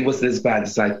 that it wasn't as bad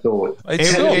as I thought.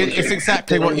 It's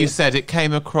exactly what you said. It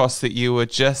came across that you were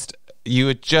just you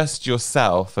were just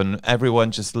yourself, and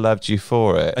everyone just loved you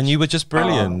for it. And you were just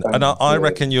brilliant. And I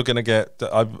reckon you're going to get...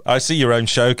 I see your own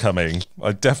show coming.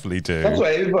 I definitely do. That's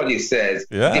what everybody says.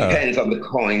 Yeah. It depends on the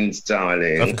coins,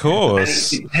 darling. Of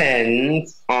course. And it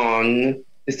depends on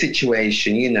the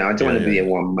situation. You know, I don't want to be a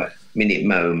 1 minute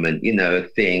moment, you know, a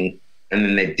thing, and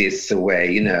then they diss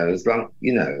away, you know, as long,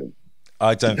 you know.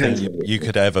 I don't think you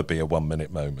could ever be a 1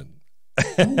 minute moment.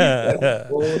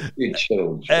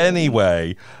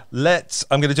 Anyway,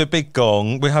 I'm going to do a big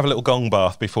gong. We have a little gong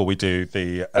bath before we do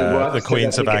the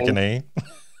Queens of Agony.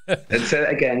 Say that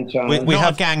again, John. We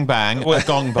have a gangbang, a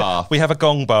gong bath. We have a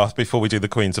gong bath before we do the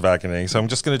Queens of Agony. So I'm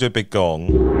just going to do a big gong.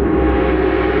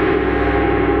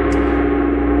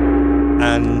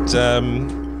 And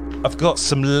I've got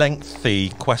some lengthy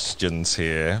questions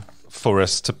here for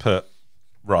us to put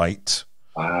right.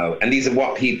 Wow. And these are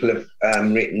what people have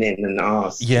written in and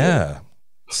asked. Yeah.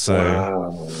 So,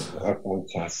 wow.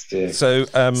 Fantastic. So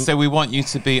we want you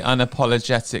to be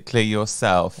unapologetically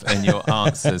yourself in your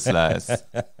answers, Les.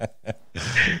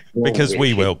 Because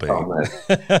we will be. I've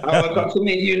got to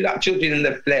meet you like children in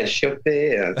the flesh. You're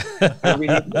there.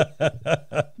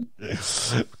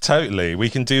 Totally. We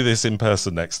can do this in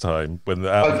person next time when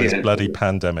out of this bloody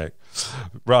pandemic.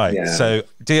 Right. Yeah. So,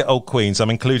 dear old Queens, I'm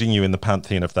including you in the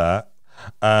pantheon of that.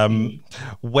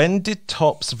 When did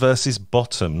tops versus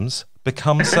bottoms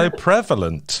become so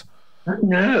prevalent?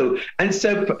 No, and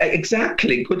so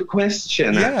exactly, good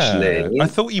question. Actually, I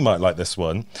thought you might like this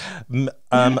one.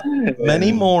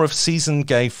 Many more of seasoned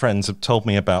gay friends have told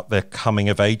me about their coming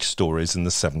of age stories in the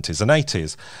 70s and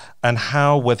 80s, and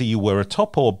how whether you were a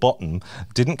top or bottom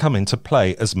didn't come into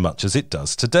play as much as it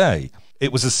does today.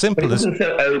 It was as simple as... It wasn't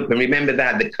so open. Remember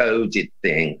that, the coded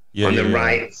thing on the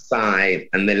right side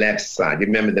and the left side.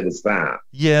 Remember there was that?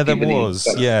 Yeah, there was.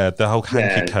 The whole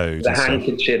hanky code. The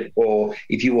handkerchief, or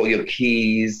if you wore your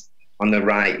keys on the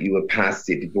right, you were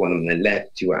passive. If you wore them on the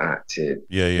left, you were active.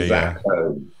 That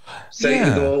code. So it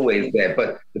was always there.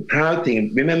 But the proud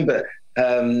thing, remember...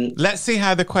 let's see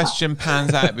how the question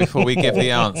pans out before we give the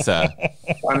answer.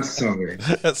 I'm sorry.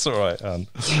 That's all right, Anne.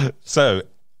 So...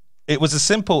 it was as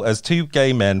simple as two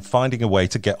gay men finding a way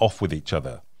to get off with each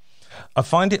other. I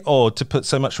find it odd to put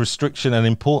so much restriction and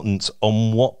importance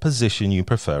on what position you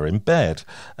prefer in bed.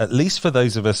 At least for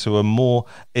those of us who are more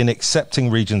in accepting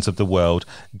regions of the world,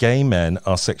 gay men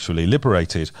are sexually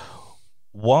liberated.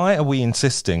 Why are we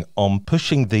insisting on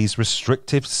pushing these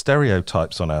restrictive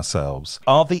stereotypes on ourselves?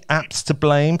 Are the apps to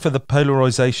blame for the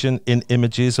polarization in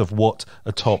images of what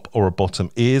a top or a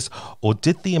bottom is? Or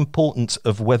did the importance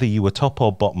of whether you were top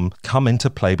or bottom come into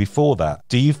play before that?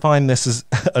 Do you find this as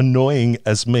annoying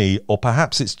as me, or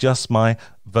perhaps it's just my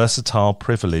versatile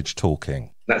privilege talking?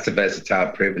 That's a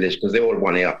versatile privilege, because they all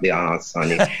want it up the arse,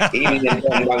 honey. Even if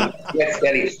one, let's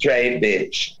get it straight,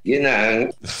 bitch. You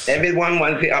know, everyone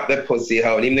wants it up their pussy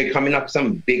hole. Even they're coming up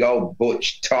some big old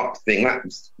butch top thing.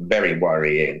 That's very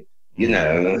worrying. You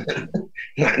know,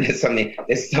 like there's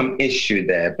some issue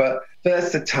there. But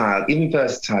versatile, even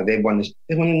versatile, they want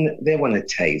to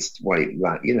taste what it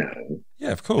like. You know.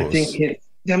 Yeah, of course. I think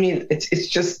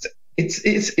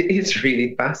it's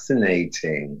really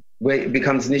fascinating where it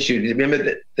becomes an issue. Remember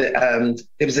that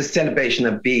there was a celebration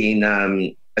of being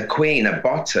a queen, a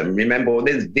bottom. Remember all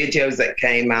those videos that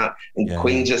came out and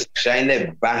queens just showing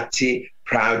their batty,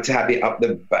 proud to have it up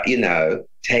the, you know,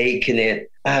 taking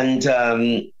it. And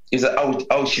it was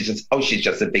like, she's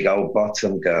just a big old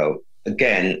bottom girl.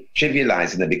 Again,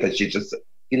 trivializing her because she's just,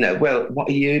 you know, well, what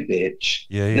are you, bitch?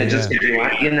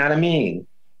 You know what I mean?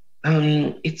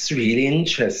 It's really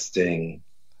interesting.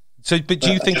 So, but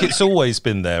do you think it's always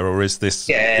been there, or is this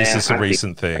a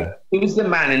recent thing? Who's the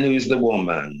man and who's the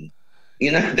woman?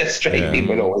 You know, the straight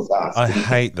people always ask. I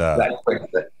hate that.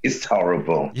 It's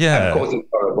horrible. Yeah. Of course it's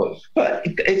horrible. But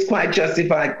it's quite a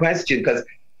justified question, because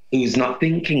who's not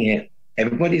thinking it?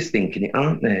 Everybody's thinking it,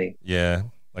 aren't they? Yeah,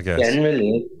 I guess.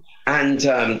 Generally.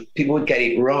 And people would get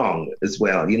it wrong as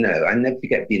well. You know, I never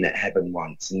forget being at Heaven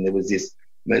once, and there was this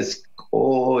most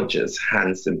gorgeous,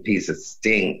 handsome piece of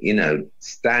stink, you know,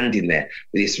 standing there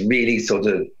with this really sort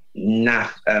of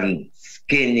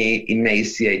skinny,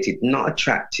 emaciated, not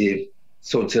attractive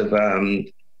sort of, I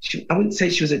wouldn't say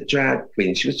she was a drag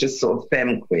queen. She was just sort of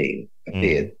femme queen.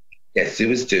 Guess who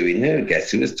was doing who?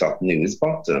 Guess who was top and who was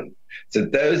bottom? So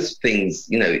those things,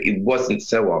 you know, it wasn't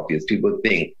so obvious. People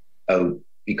think, oh,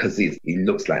 because he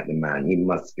looks like the man, he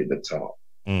must be the top.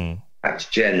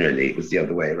 Actually, generally, it was the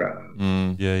other way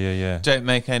around. Yeah. Don't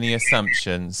make any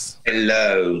assumptions.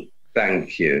 Hello.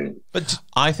 Thank you. But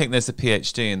I think there's a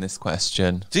PhD in this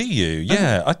question. Do you?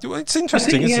 Yeah. It's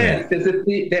interesting, isn't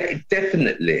it?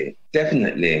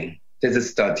 Definitely. There's a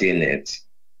study in it.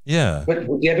 Yeah. But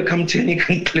would you ever come to any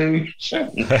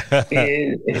conclusion?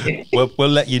 We'll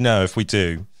let you know if we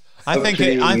do. I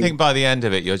think by the end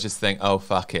of it, you'll just think, oh,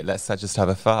 fuck it, let's just have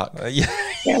a fuck. Yeah.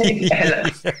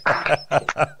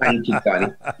 Thank you,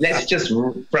 darling. Let's just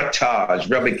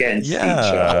frottage, rub against each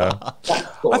other.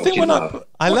 I think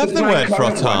I love the word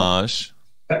frottage.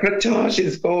 A frottage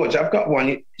is gorgeous. I've got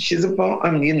one. She's a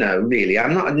bottom, you know, really.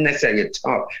 I'm not necessarily a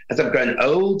top. As I've grown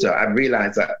older, I've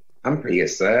realised that I'm pretty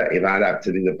assertive. I'd have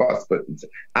to be the boss, but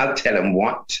I'll tell them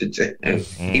what to do.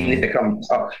 Even if they come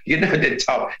top. You know, the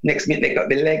top. Next minute, they got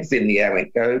their legs in the air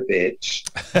and go, bitch.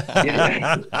 You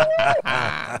know?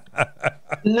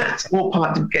 And that's all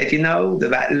part of getting older,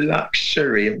 that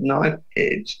luxury of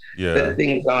knowledge. Yeah. That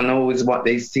things aren't always what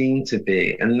they seem to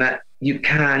be. And that you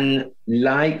can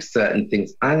like certain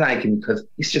things. I like it because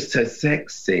it's just so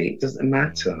sexy. It doesn't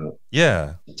matter.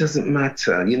 Yeah. It doesn't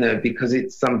matter, you know, because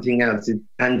it's something else.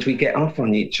 And we get off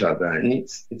on each other. And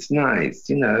it's nice,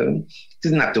 you know. It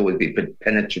doesn't have to always be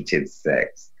penetrative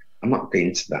sex. I'm not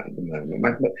into that at the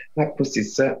moment. My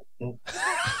pussy's so...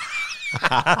 But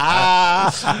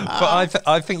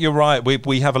I think you're right.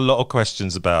 We have a lot of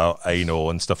questions about anal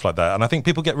and stuff like that, and I think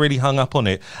people get really hung up on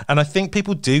it. And I think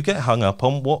people do get hung up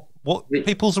on what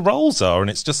people's roles are, and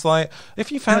it's just like, if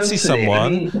you fancy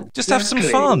someone, just have some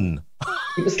fun.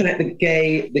 It was like the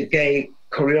gay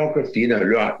choreography, you know,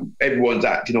 like everyone's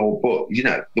acting all but, you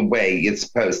know, the way you're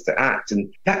supposed to act,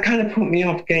 and that kind of put me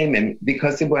off gaming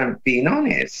because they weren't being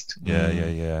honest.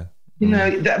 Yeah. You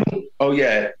know,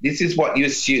 this is what you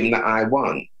assume that I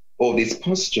want, all this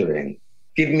posturing.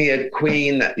 Give me a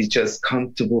queen that is just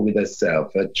comfortable with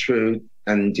herself, her truth,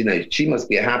 and, you know, she must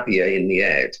be happier in the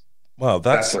head. Well,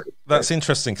 that's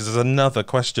interesting, because there's another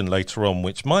question later on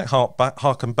which might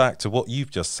harken back to what you've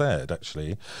just said,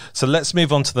 actually. So let's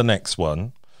move on to the next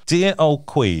one. Dear old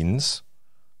queens,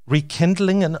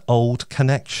 rekindling an old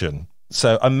connection.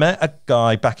 So I met a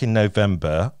guy back in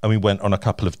November and we went on a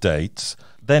couple of dates.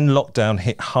 Then lockdown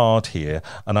hit hard here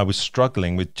and I was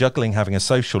struggling with juggling having a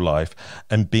social life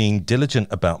and being diligent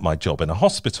about my job in a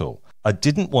hospital. I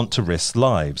didn't want to risk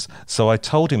lives, so I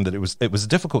told him that it was a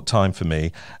difficult time for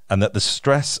me and that the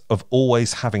stress of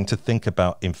always having to think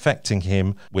about infecting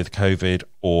him with COVID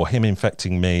or him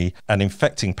infecting me and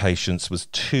infecting patients was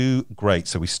too great,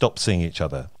 so we stopped seeing each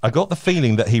other. I got the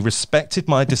feeling that he respected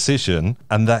my decision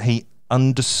and that he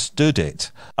understood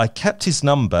it. I kept his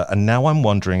number and now I'm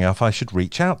wondering if I should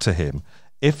reach out to him.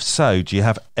 If so, do you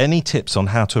have any tips on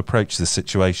how to approach this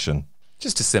situation?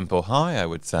 Just a simple hi, I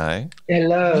would say.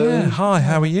 Hello. Yeah, hi,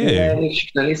 how are you? Yeah, she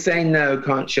can only say no,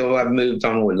 can't she? Or I've moved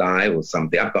on or lie or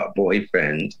something. I've got a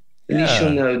boyfriend. At least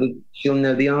she'll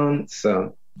know the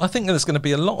answer. I think there's going to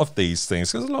be a lot of these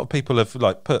things because a lot of people have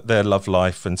put their love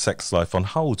life and sex life on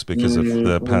hold because of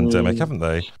the pandemic, haven't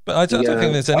they? But I don't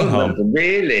think there's any harm.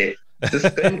 Really? The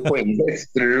same point. There's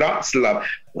lots of love.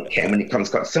 Okay, when it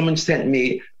comes, someone sent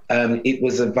me. It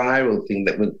was a viral thing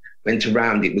that went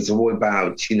around. It was all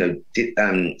about,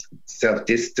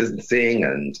 self-distancing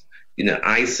and,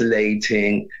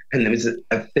 isolating. And there was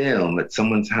a film at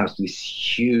someone's house, this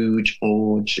huge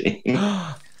orgy.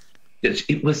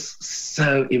 It was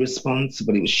so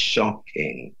irresponsible. It was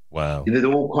shocking. Wow. They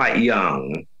were all quite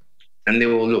young and they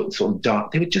all looked sort of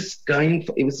dark. They were just going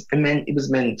for it. It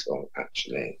was mental,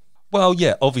 actually. Well,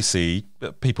 yeah, obviously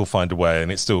people find a way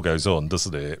and it still goes on,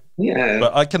 doesn't it? Yeah.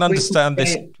 But I can understand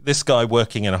this guy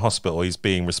working in a hospital, he's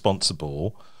being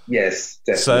responsible. Yes,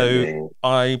 definitely. So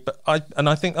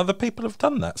I think other people have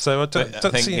done that. So I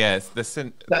don't see... Yes,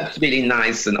 that's really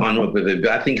nice and honourable, but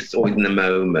I think it's always in the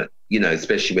moment,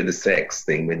 especially with the sex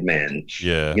thing with men.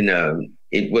 Yeah.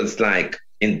 It was like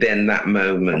in then that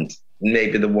moment,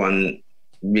 maybe the one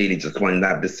really just wanted to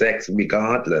have the sex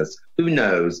regardless. Who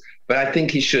knows? But I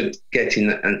think he should get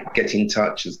in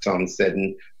touch, as Tom said,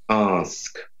 and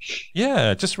ask.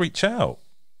 Yeah, just reach out.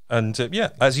 And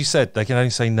as you said, they can only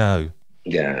say no.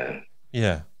 Yeah.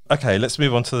 Yeah. Okay, let's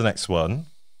move on to the next one.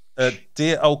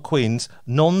 Dear old queens,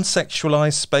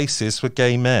 non-sexualized spaces for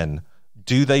gay men.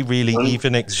 Do they really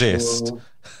even exist?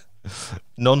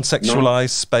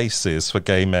 Non-sexualized spaces for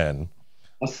gay men.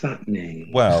 What's that mean?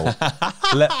 Well,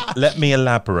 let me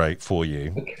elaborate for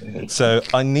you. Okay. So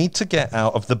I need to get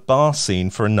out of the bar scene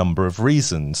for a number of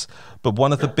reasons. But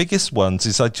one of the biggest ones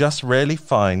is I just rarely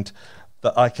find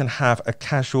that I can have a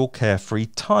casual, carefree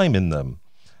time in them.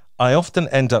 I often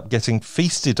end up getting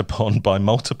feasted upon by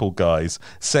multiple guys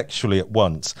sexually at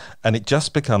once, and it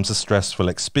just becomes a stressful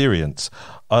experience.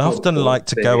 I often like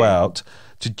to go out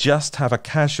to just have a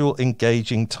casual,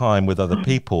 engaging time with other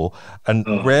people and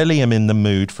rarely am in the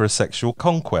mood for a sexual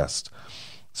conquest.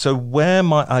 So where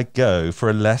might I go for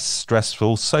a less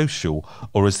stressful social,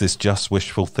 or is this just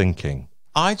wishful thinking?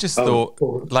 I just thought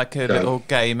like a little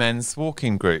gay men's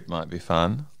walking group might be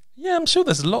fun. Yeah, I'm sure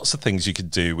there's lots of things you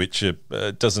could do which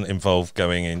doesn't involve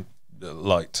going in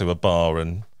like to a bar,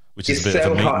 and which is a bit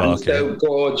of a meat hot market. And so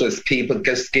gorgeous. People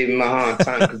just give him a hard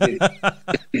time because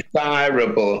it's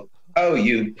desirable. Oh,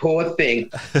 you poor thing.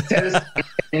 Tell us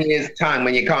in 10 years' time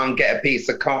when you can't get a piece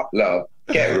of cock, love.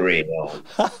 Get real.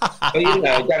 But,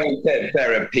 going to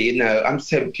therapy, I'm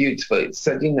so beautiful. It's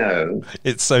so,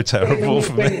 It's so terrible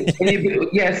for me.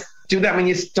 Yes, do that when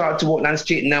you start to walk down the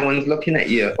street and no one's looking at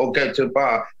you, or go to a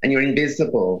bar and you're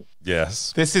invisible.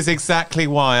 Yes. This is exactly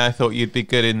why I thought you'd be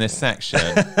good in this section.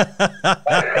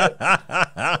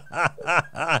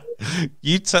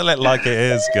 You tell it like it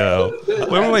is, girl.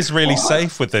 We're always really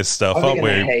safe with this stuff, aren't we?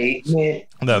 Hate me.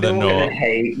 No, they're not.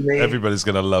 Hate me. Everybody's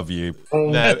going to love you.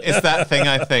 No, it's that thing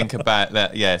I think about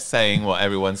that, saying what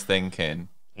everyone's thinking.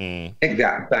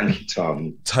 Exactly. Thank you,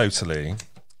 Tom. Totally.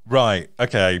 Right.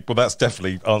 Okay. Well, that's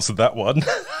definitely answered that one.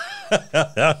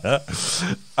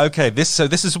 Okay. This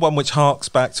is one which harks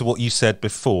back to what you said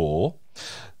before.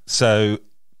 So,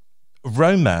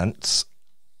 romance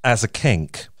as a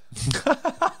kink.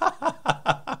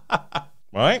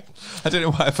 Right? I don't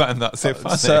know why I found that so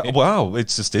funny. Wow,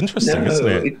 it's just interesting, isn't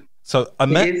it? So I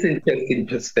met. It is interesting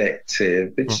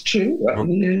perspective. It's true.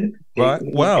 Right.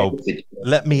 Well,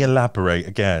 let me elaborate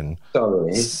again.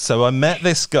 Sorry. So I met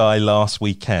this guy last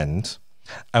weekend,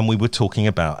 and we were talking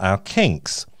about our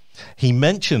kinks. He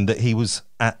mentioned that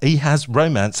he has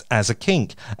romance as a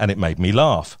kink, and it made me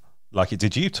laugh, like it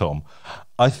did you, Tom.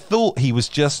 I thought he was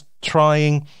just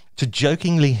trying to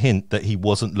jokingly hint that he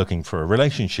wasn't looking for a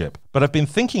relationship, but I've been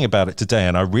thinking about it today,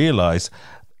 and I realised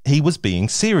he was being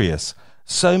serious.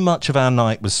 So much of our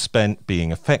night was spent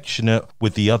being affectionate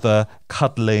with the other,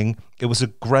 cuddling. It was a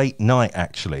great night,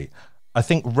 actually. I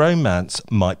think romance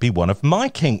might be one of my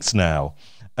kinks now.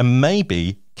 And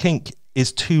maybe kink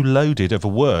is too loaded of a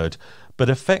word, but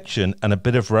affection and a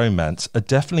bit of romance are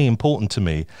definitely important to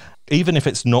me, even if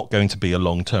it's not going to be a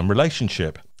long-term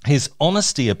relationship. His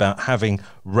honesty about having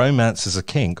romance as a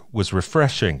kink was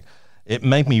refreshing. It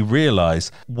made me realise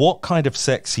what kind of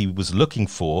sex he was looking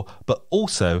for, but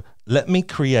also let me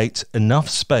create enough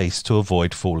space to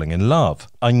avoid falling in love.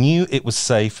 I knew it was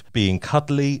safe being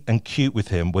cuddly and cute with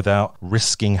him without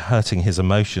risking hurting his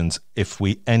emotions if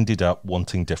we ended up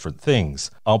wanting different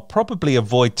things. I'll probably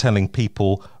avoid telling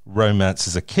people romance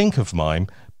is a kink of mine,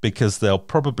 because they'll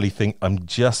probably think I'm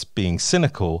just being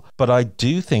cynical, but I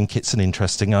do think it's an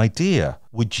interesting idea.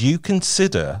 Would you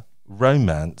consider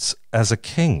romance as a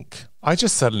kink? I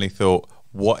just suddenly thought,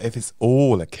 what if it's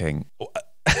all a kink?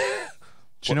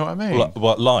 Do you know what I mean?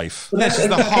 What life? This is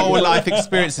the whole life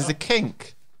experience is a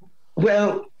kink.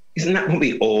 Well, isn't that what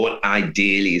we all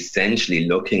ideally, essentially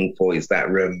looking for, is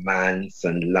that romance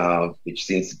and love, which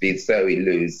seems to be so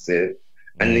elusive.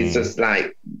 And it's just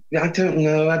like, I don't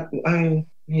know. I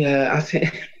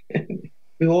think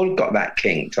we all got that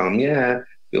kink, Tom. Yeah,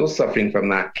 we're all suffering from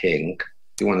that kink,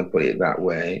 if you want to put it that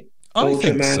way. I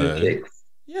think so.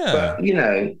 Yeah.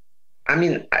 But, I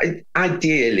mean,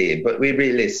 ideally, but we're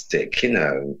realistic,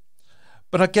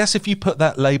 But I guess if you put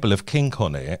that label of kink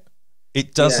on it,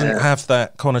 it doesn't have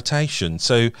that connotation.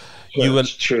 So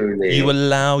you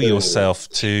allow yourself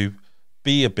to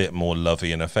be a bit more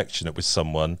lovey and affectionate with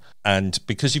someone, and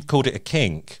because you've called it a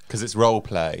kink, because it's role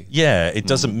play, it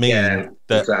doesn't mean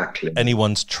that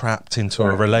anyone's trapped into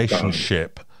a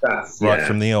relationship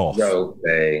from the off. Role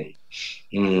play.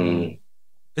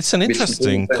 It's an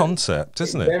interesting concept,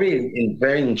 isn't it? Very,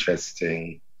 very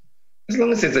interesting. As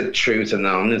long as there's a truth and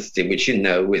honesty, which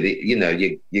with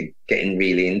it, you're getting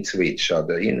really into each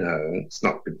other. It's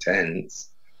not pretense.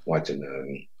 Well, I don't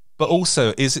know. But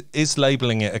also, is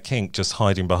labelling it a kink just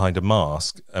hiding behind a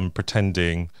mask and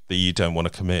pretending that you don't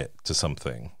want to commit to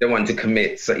something? Don't want to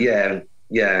commit. So yeah.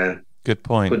 Good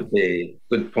point. Could be.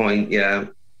 Good point. Yeah.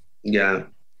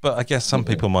 But I guess some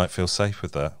people might feel safe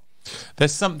with that.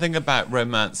 There's something about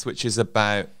romance which is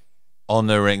about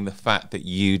honouring the fact that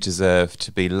you deserve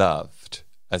to be loved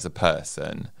as a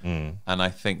person. And I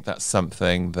think that's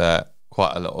something that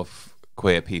quite a lot of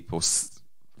queer people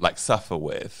suffer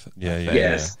with.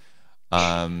 Yes.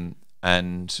 And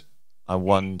I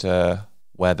wonder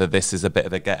whether this is a bit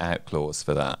of a get out clause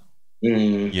for that.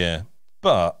 Yeah.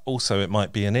 But also it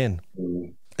might be an in.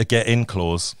 A get in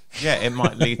clause. Yeah, it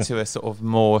might lead to a sort of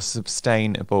more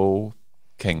sustainable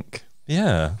kink.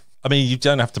 Yeah. I mean, you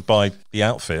don't have to buy the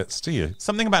outfits, do you?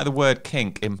 Something about the word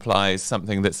kink implies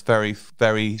something that's very,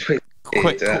 very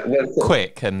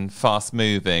quick and fast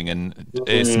moving, and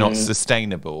it's not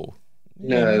sustainable.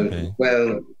 No,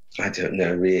 well, I don't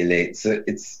know really. It's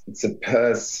a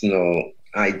personal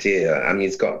idea. I mean,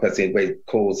 it's got a person who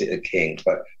calls it a kink,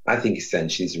 but I think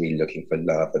essentially he's really looking for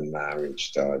love and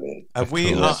marriage, darling.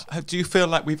 Do you feel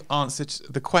like we've answered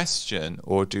the question,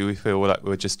 or do we feel like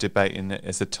we're just debating it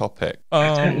as a topic?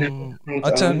 I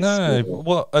don't know.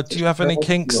 What do you have any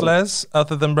kinks, Les,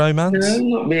 other than romance?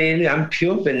 No, not really. I'm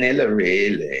pure vanilla,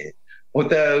 really.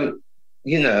 Although,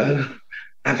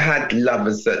 I've had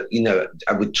lovers that,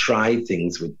 I would try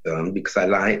things with them because I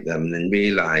like them, and then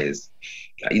realise,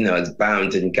 I was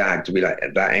bound and gagged to be like,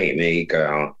 that ain't me,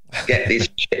 girl. Get this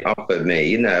shit off of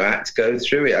me. I had to go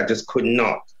through it. I just could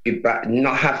not be back,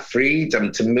 not have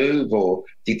freedom to move or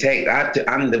dictate.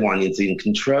 I'm the one who's in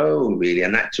control, really.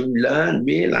 And I had to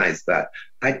realise that.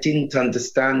 I didn't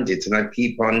understand it, and I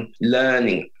keep on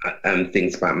learning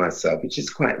things about myself, which is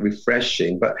quite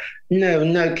refreshing. But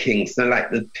no kinks, no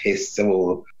like the piss,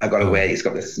 or I got to wear, it's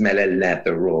got the smell of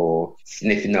leather, or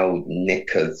sniffing old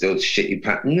knickers or shit you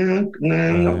pack. No,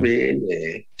 not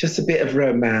really. Just a bit of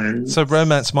romance. So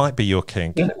romance might be your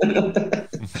kink.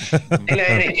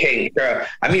 Any kink, girl.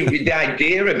 I mean, the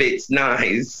idea of it's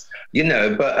nice,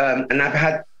 but and I've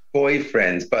had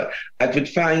boyfriends, but I would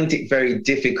find it very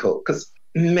difficult because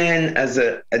men as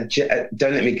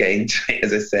don't let me get into it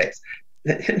as a sex,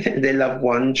 they love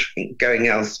one drink going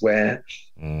elsewhere,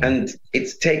 and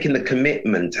it's taking the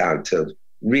commitment out of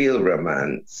real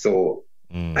romance, or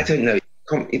I don't know,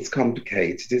 it's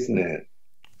complicated, isn't it?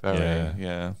 Very,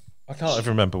 yeah. I can't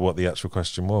even remember what the actual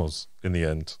question was in the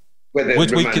end. Whether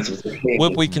would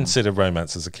we consider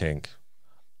romance as a kink?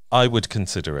 I would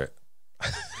consider it.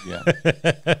 Yeah.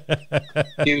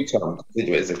 You, Tom,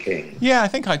 consider it as a kink? Yeah, I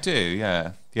think I do.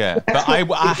 Yeah. But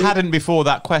I hadn't before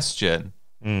that question.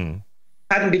 Hadn't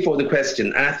before the question,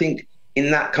 and I think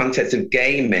in that context of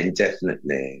gay men,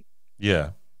 definitely. Yeah.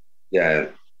 Yeah,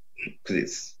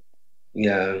 because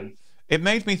It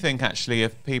made me think actually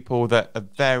of people that are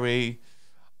very,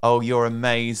 you're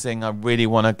amazing, I really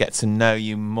want to get to know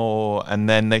you more, and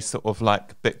then they sort of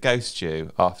like ghost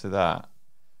you after that.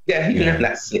 Yeah,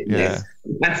 that's it. Yeah.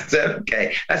 That's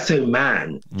okay. That's so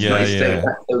man. That's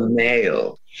so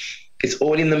male. It's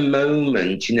all in the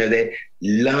moment. They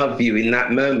love you in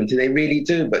that moment, and they really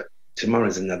do. But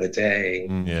tomorrow's another day.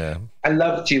 Yeah. I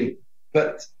loved you,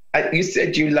 but you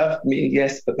said you loved me.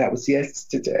 Yes, but that was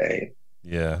yesterday.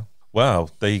 Yeah. Well,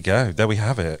 there you go. There we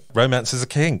have it. Romance is a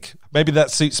kink. Maybe that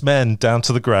suits men down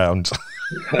to the ground.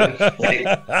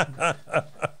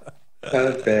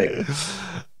 Perfect.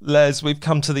 Les, we've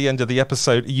come to the end of the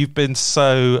episode. You've been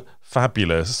so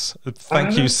fabulous.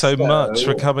 Thank you so much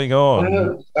for coming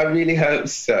on. I really hope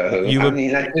so.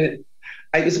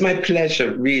 It was my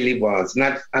pleasure, it really was.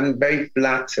 And I'm very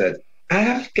flattered. I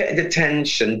have to get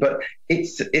attention, but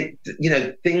it's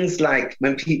things like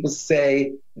when people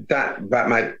say that about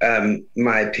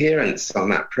my appearance on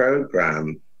that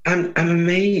program, I'm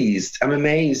amazed.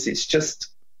 It's just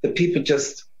that people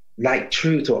just like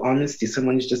truth or honesty.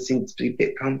 Someone who just seems to be a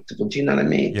bit comfortable. Do you know what I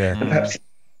mean? Yeah. And perhaps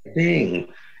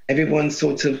everyone's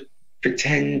sort of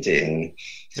pretending,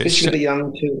 especially the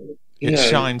young people. It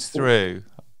shines through.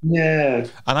 Yeah.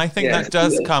 And I think that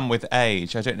does come with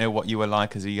age. I don't know what you were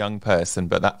like as a young person,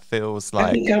 but that feels like...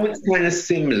 I think I was kind of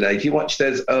similar. If you watch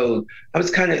those old... I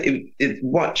was kind of...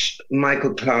 Watch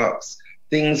Michael Clark's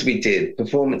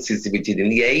performances that we did in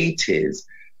the 80s.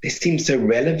 They seem so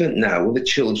relevant now. All the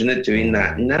children are doing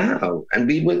that now. And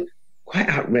we were quite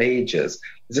outrageous.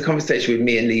 There's a conversation with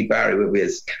me and Lee Barry where we were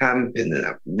camping and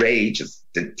outrageous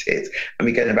to tits. And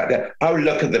we get about that. Oh,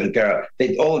 look at them, girl.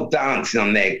 They're all dancing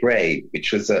on their grave,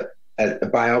 which was a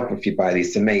biography by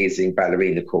this amazing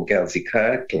ballerina called Gelsey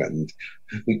Kirkland,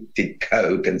 who did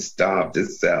coke and starved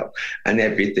herself and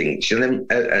everything. And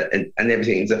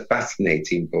everything. It's a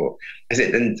fascinating book. I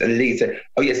said, and Lee said,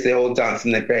 oh, yes, they all dance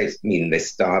on their graves. I mean, they're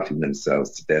starving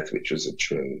themselves to death, which was the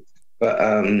truth.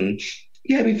 But,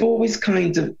 we've always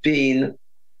kind of been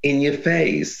in your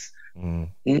face,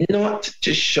 not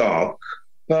to shock,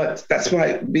 but that's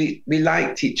why we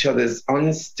liked each other's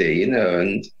honesty,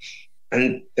 and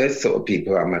those sort of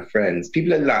people are my friends.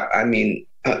 People are like,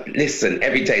 listen,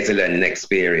 every day's a learning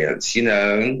experience, you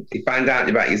find out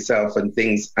about yourself and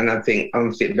things, and I think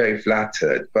I'm very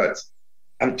flattered, but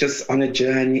I'm just on a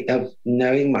journey of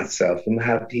knowing myself and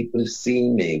how people see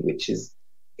me, which is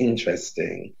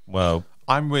interesting. Well,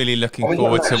 I'm really looking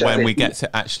forward to when we get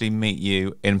to actually meet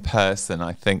you in person.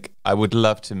 I think I would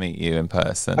love to meet you in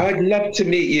person. I'd love to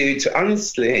meet you too.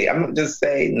 Honestly, I'm not just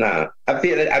saying that. I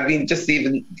feel like, just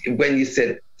even when you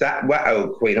said that what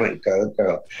old queen? I went, go,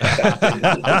 girl.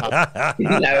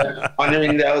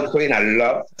 Honouring the old queen. I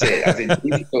loved it. I said,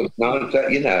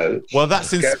 Well,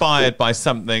 that's inspired by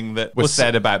something that was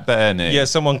said about Bernie. Yeah,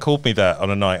 someone called me that on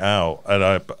a night out, and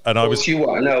I was. You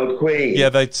what, an old queen? Yeah,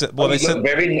 they said.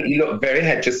 You look very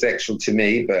heterosexual to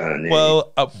me, Bernie.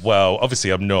 Well,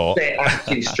 obviously I'm not.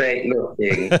 Straight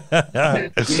looking.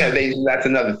 That's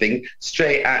another thing.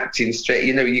 Straight acting, straight.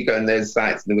 You go on those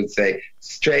sites and they would say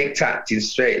straight acting,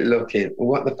 straight looking.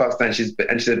 What the fuck's that? She's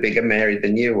a bigger Mary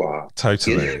than you are.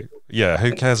 Totally. Yeah,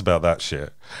 who cares about that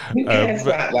shit? Who cares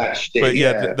about that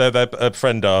shit? But a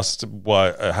friend asked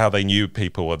how they knew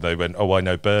people, and they went, "Oh, I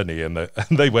know Bernie," and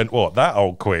they went, "What, that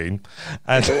old queen?"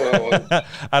 And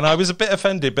and I was a bit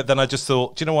offended, but then I just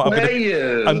thought, do you know what?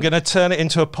 I'm going to turn it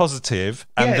into a positive,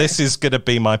 and this is going to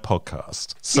be my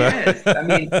podcast. So. Yes, I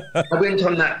mean, I went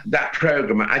on that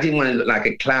program. I didn't want to look like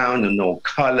a clown and all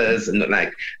colours and look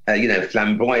like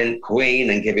flamboyant queen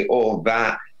and give it all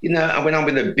that. I went on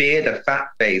with a beard, a fat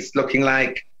face, looking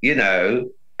like, a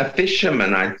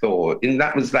fisherman, I thought. And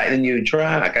that was like the new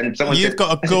drag. And You've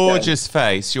got a gorgeous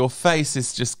face. Your face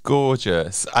is just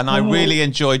gorgeous. And I really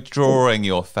enjoyed drawing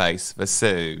your face for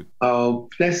Sue. Oh,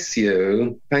 bless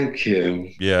you. Thank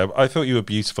you. Yeah, I thought you were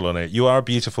beautiful on it. You are a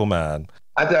beautiful man.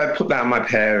 I put that on my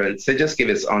parents. They just give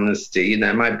us honesty.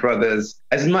 My brothers,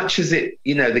 as much as it,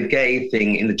 the gay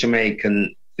thing in the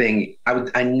Jamaican thing,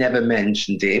 I never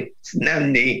mentioned it. It's no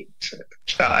need to,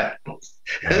 child.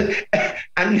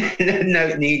 And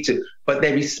no need to. But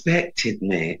they respected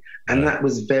me. And that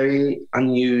was very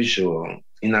unusual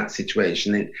in that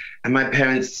situation. And my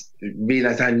parents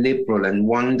realized how liberal and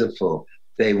wonderful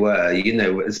they were,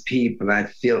 as people. I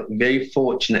feel very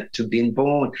fortunate to have been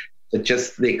born. But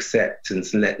just the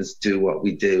acceptance and let us do what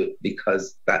we do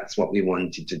because that's what we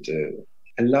wanted to do.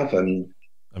 I love them.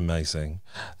 Amazing.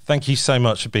 Thank you so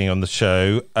much for being on the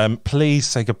show. Please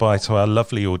say goodbye to our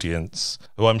lovely audience,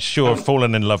 who I'm sure have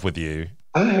fallen in love with you.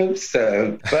 I hope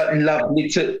so. But lovely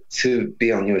to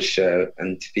be on your show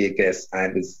and to be a guest.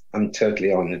 I'm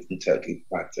totally honoured and totally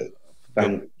flattered.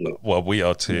 Thank you. Well, we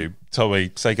are too.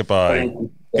 Tommy, say goodbye. Thank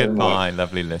you so Goodbye, much.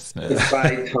 lovely listeners.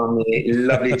 Goodbye, Tommy.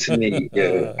 Lovely to meet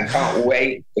you. I can't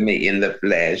wait to meet you in the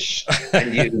flesh.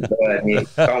 And you, Bernie.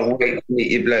 Can't wait to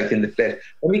meet you both in the flesh.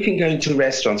 And we can go into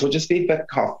restaurants or just leave a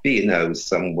coffee,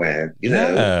 somewhere,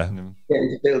 Yeah. Get into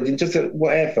the building, just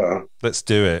whatever. Let's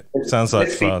do it. Sounds like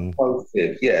fun.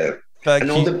 Positive, yeah. Thank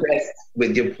and you. all the best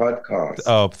with your podcast.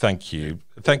 Oh, thank you.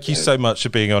 Thank you so much for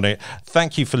being on it.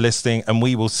 Thank you for listening, and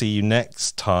we will see you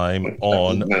next time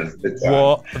on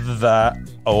What That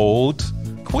Old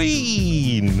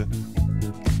Queen.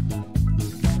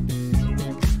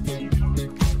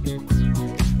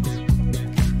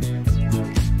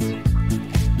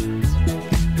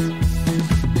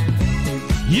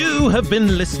 You have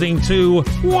been listening to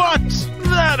What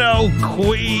That Old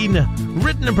Queen,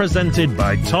 written and presented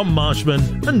by Tom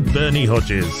Marshman and Bernie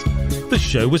Hodges. The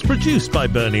show was produced by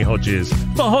Bernie Hodges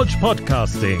for Hodge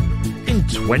Podcasting in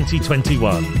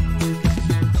 2021.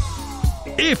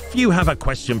 If you have a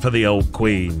question for the old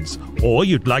queens, or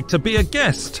you'd like to be a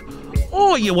guest,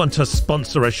 or you want to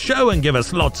sponsor a show and give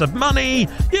us lots of money,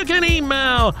 you can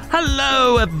email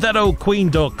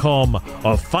hello@thatoldqueen.com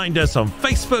or find us on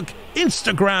Facebook,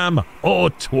 Instagram, or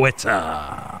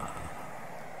Twitter.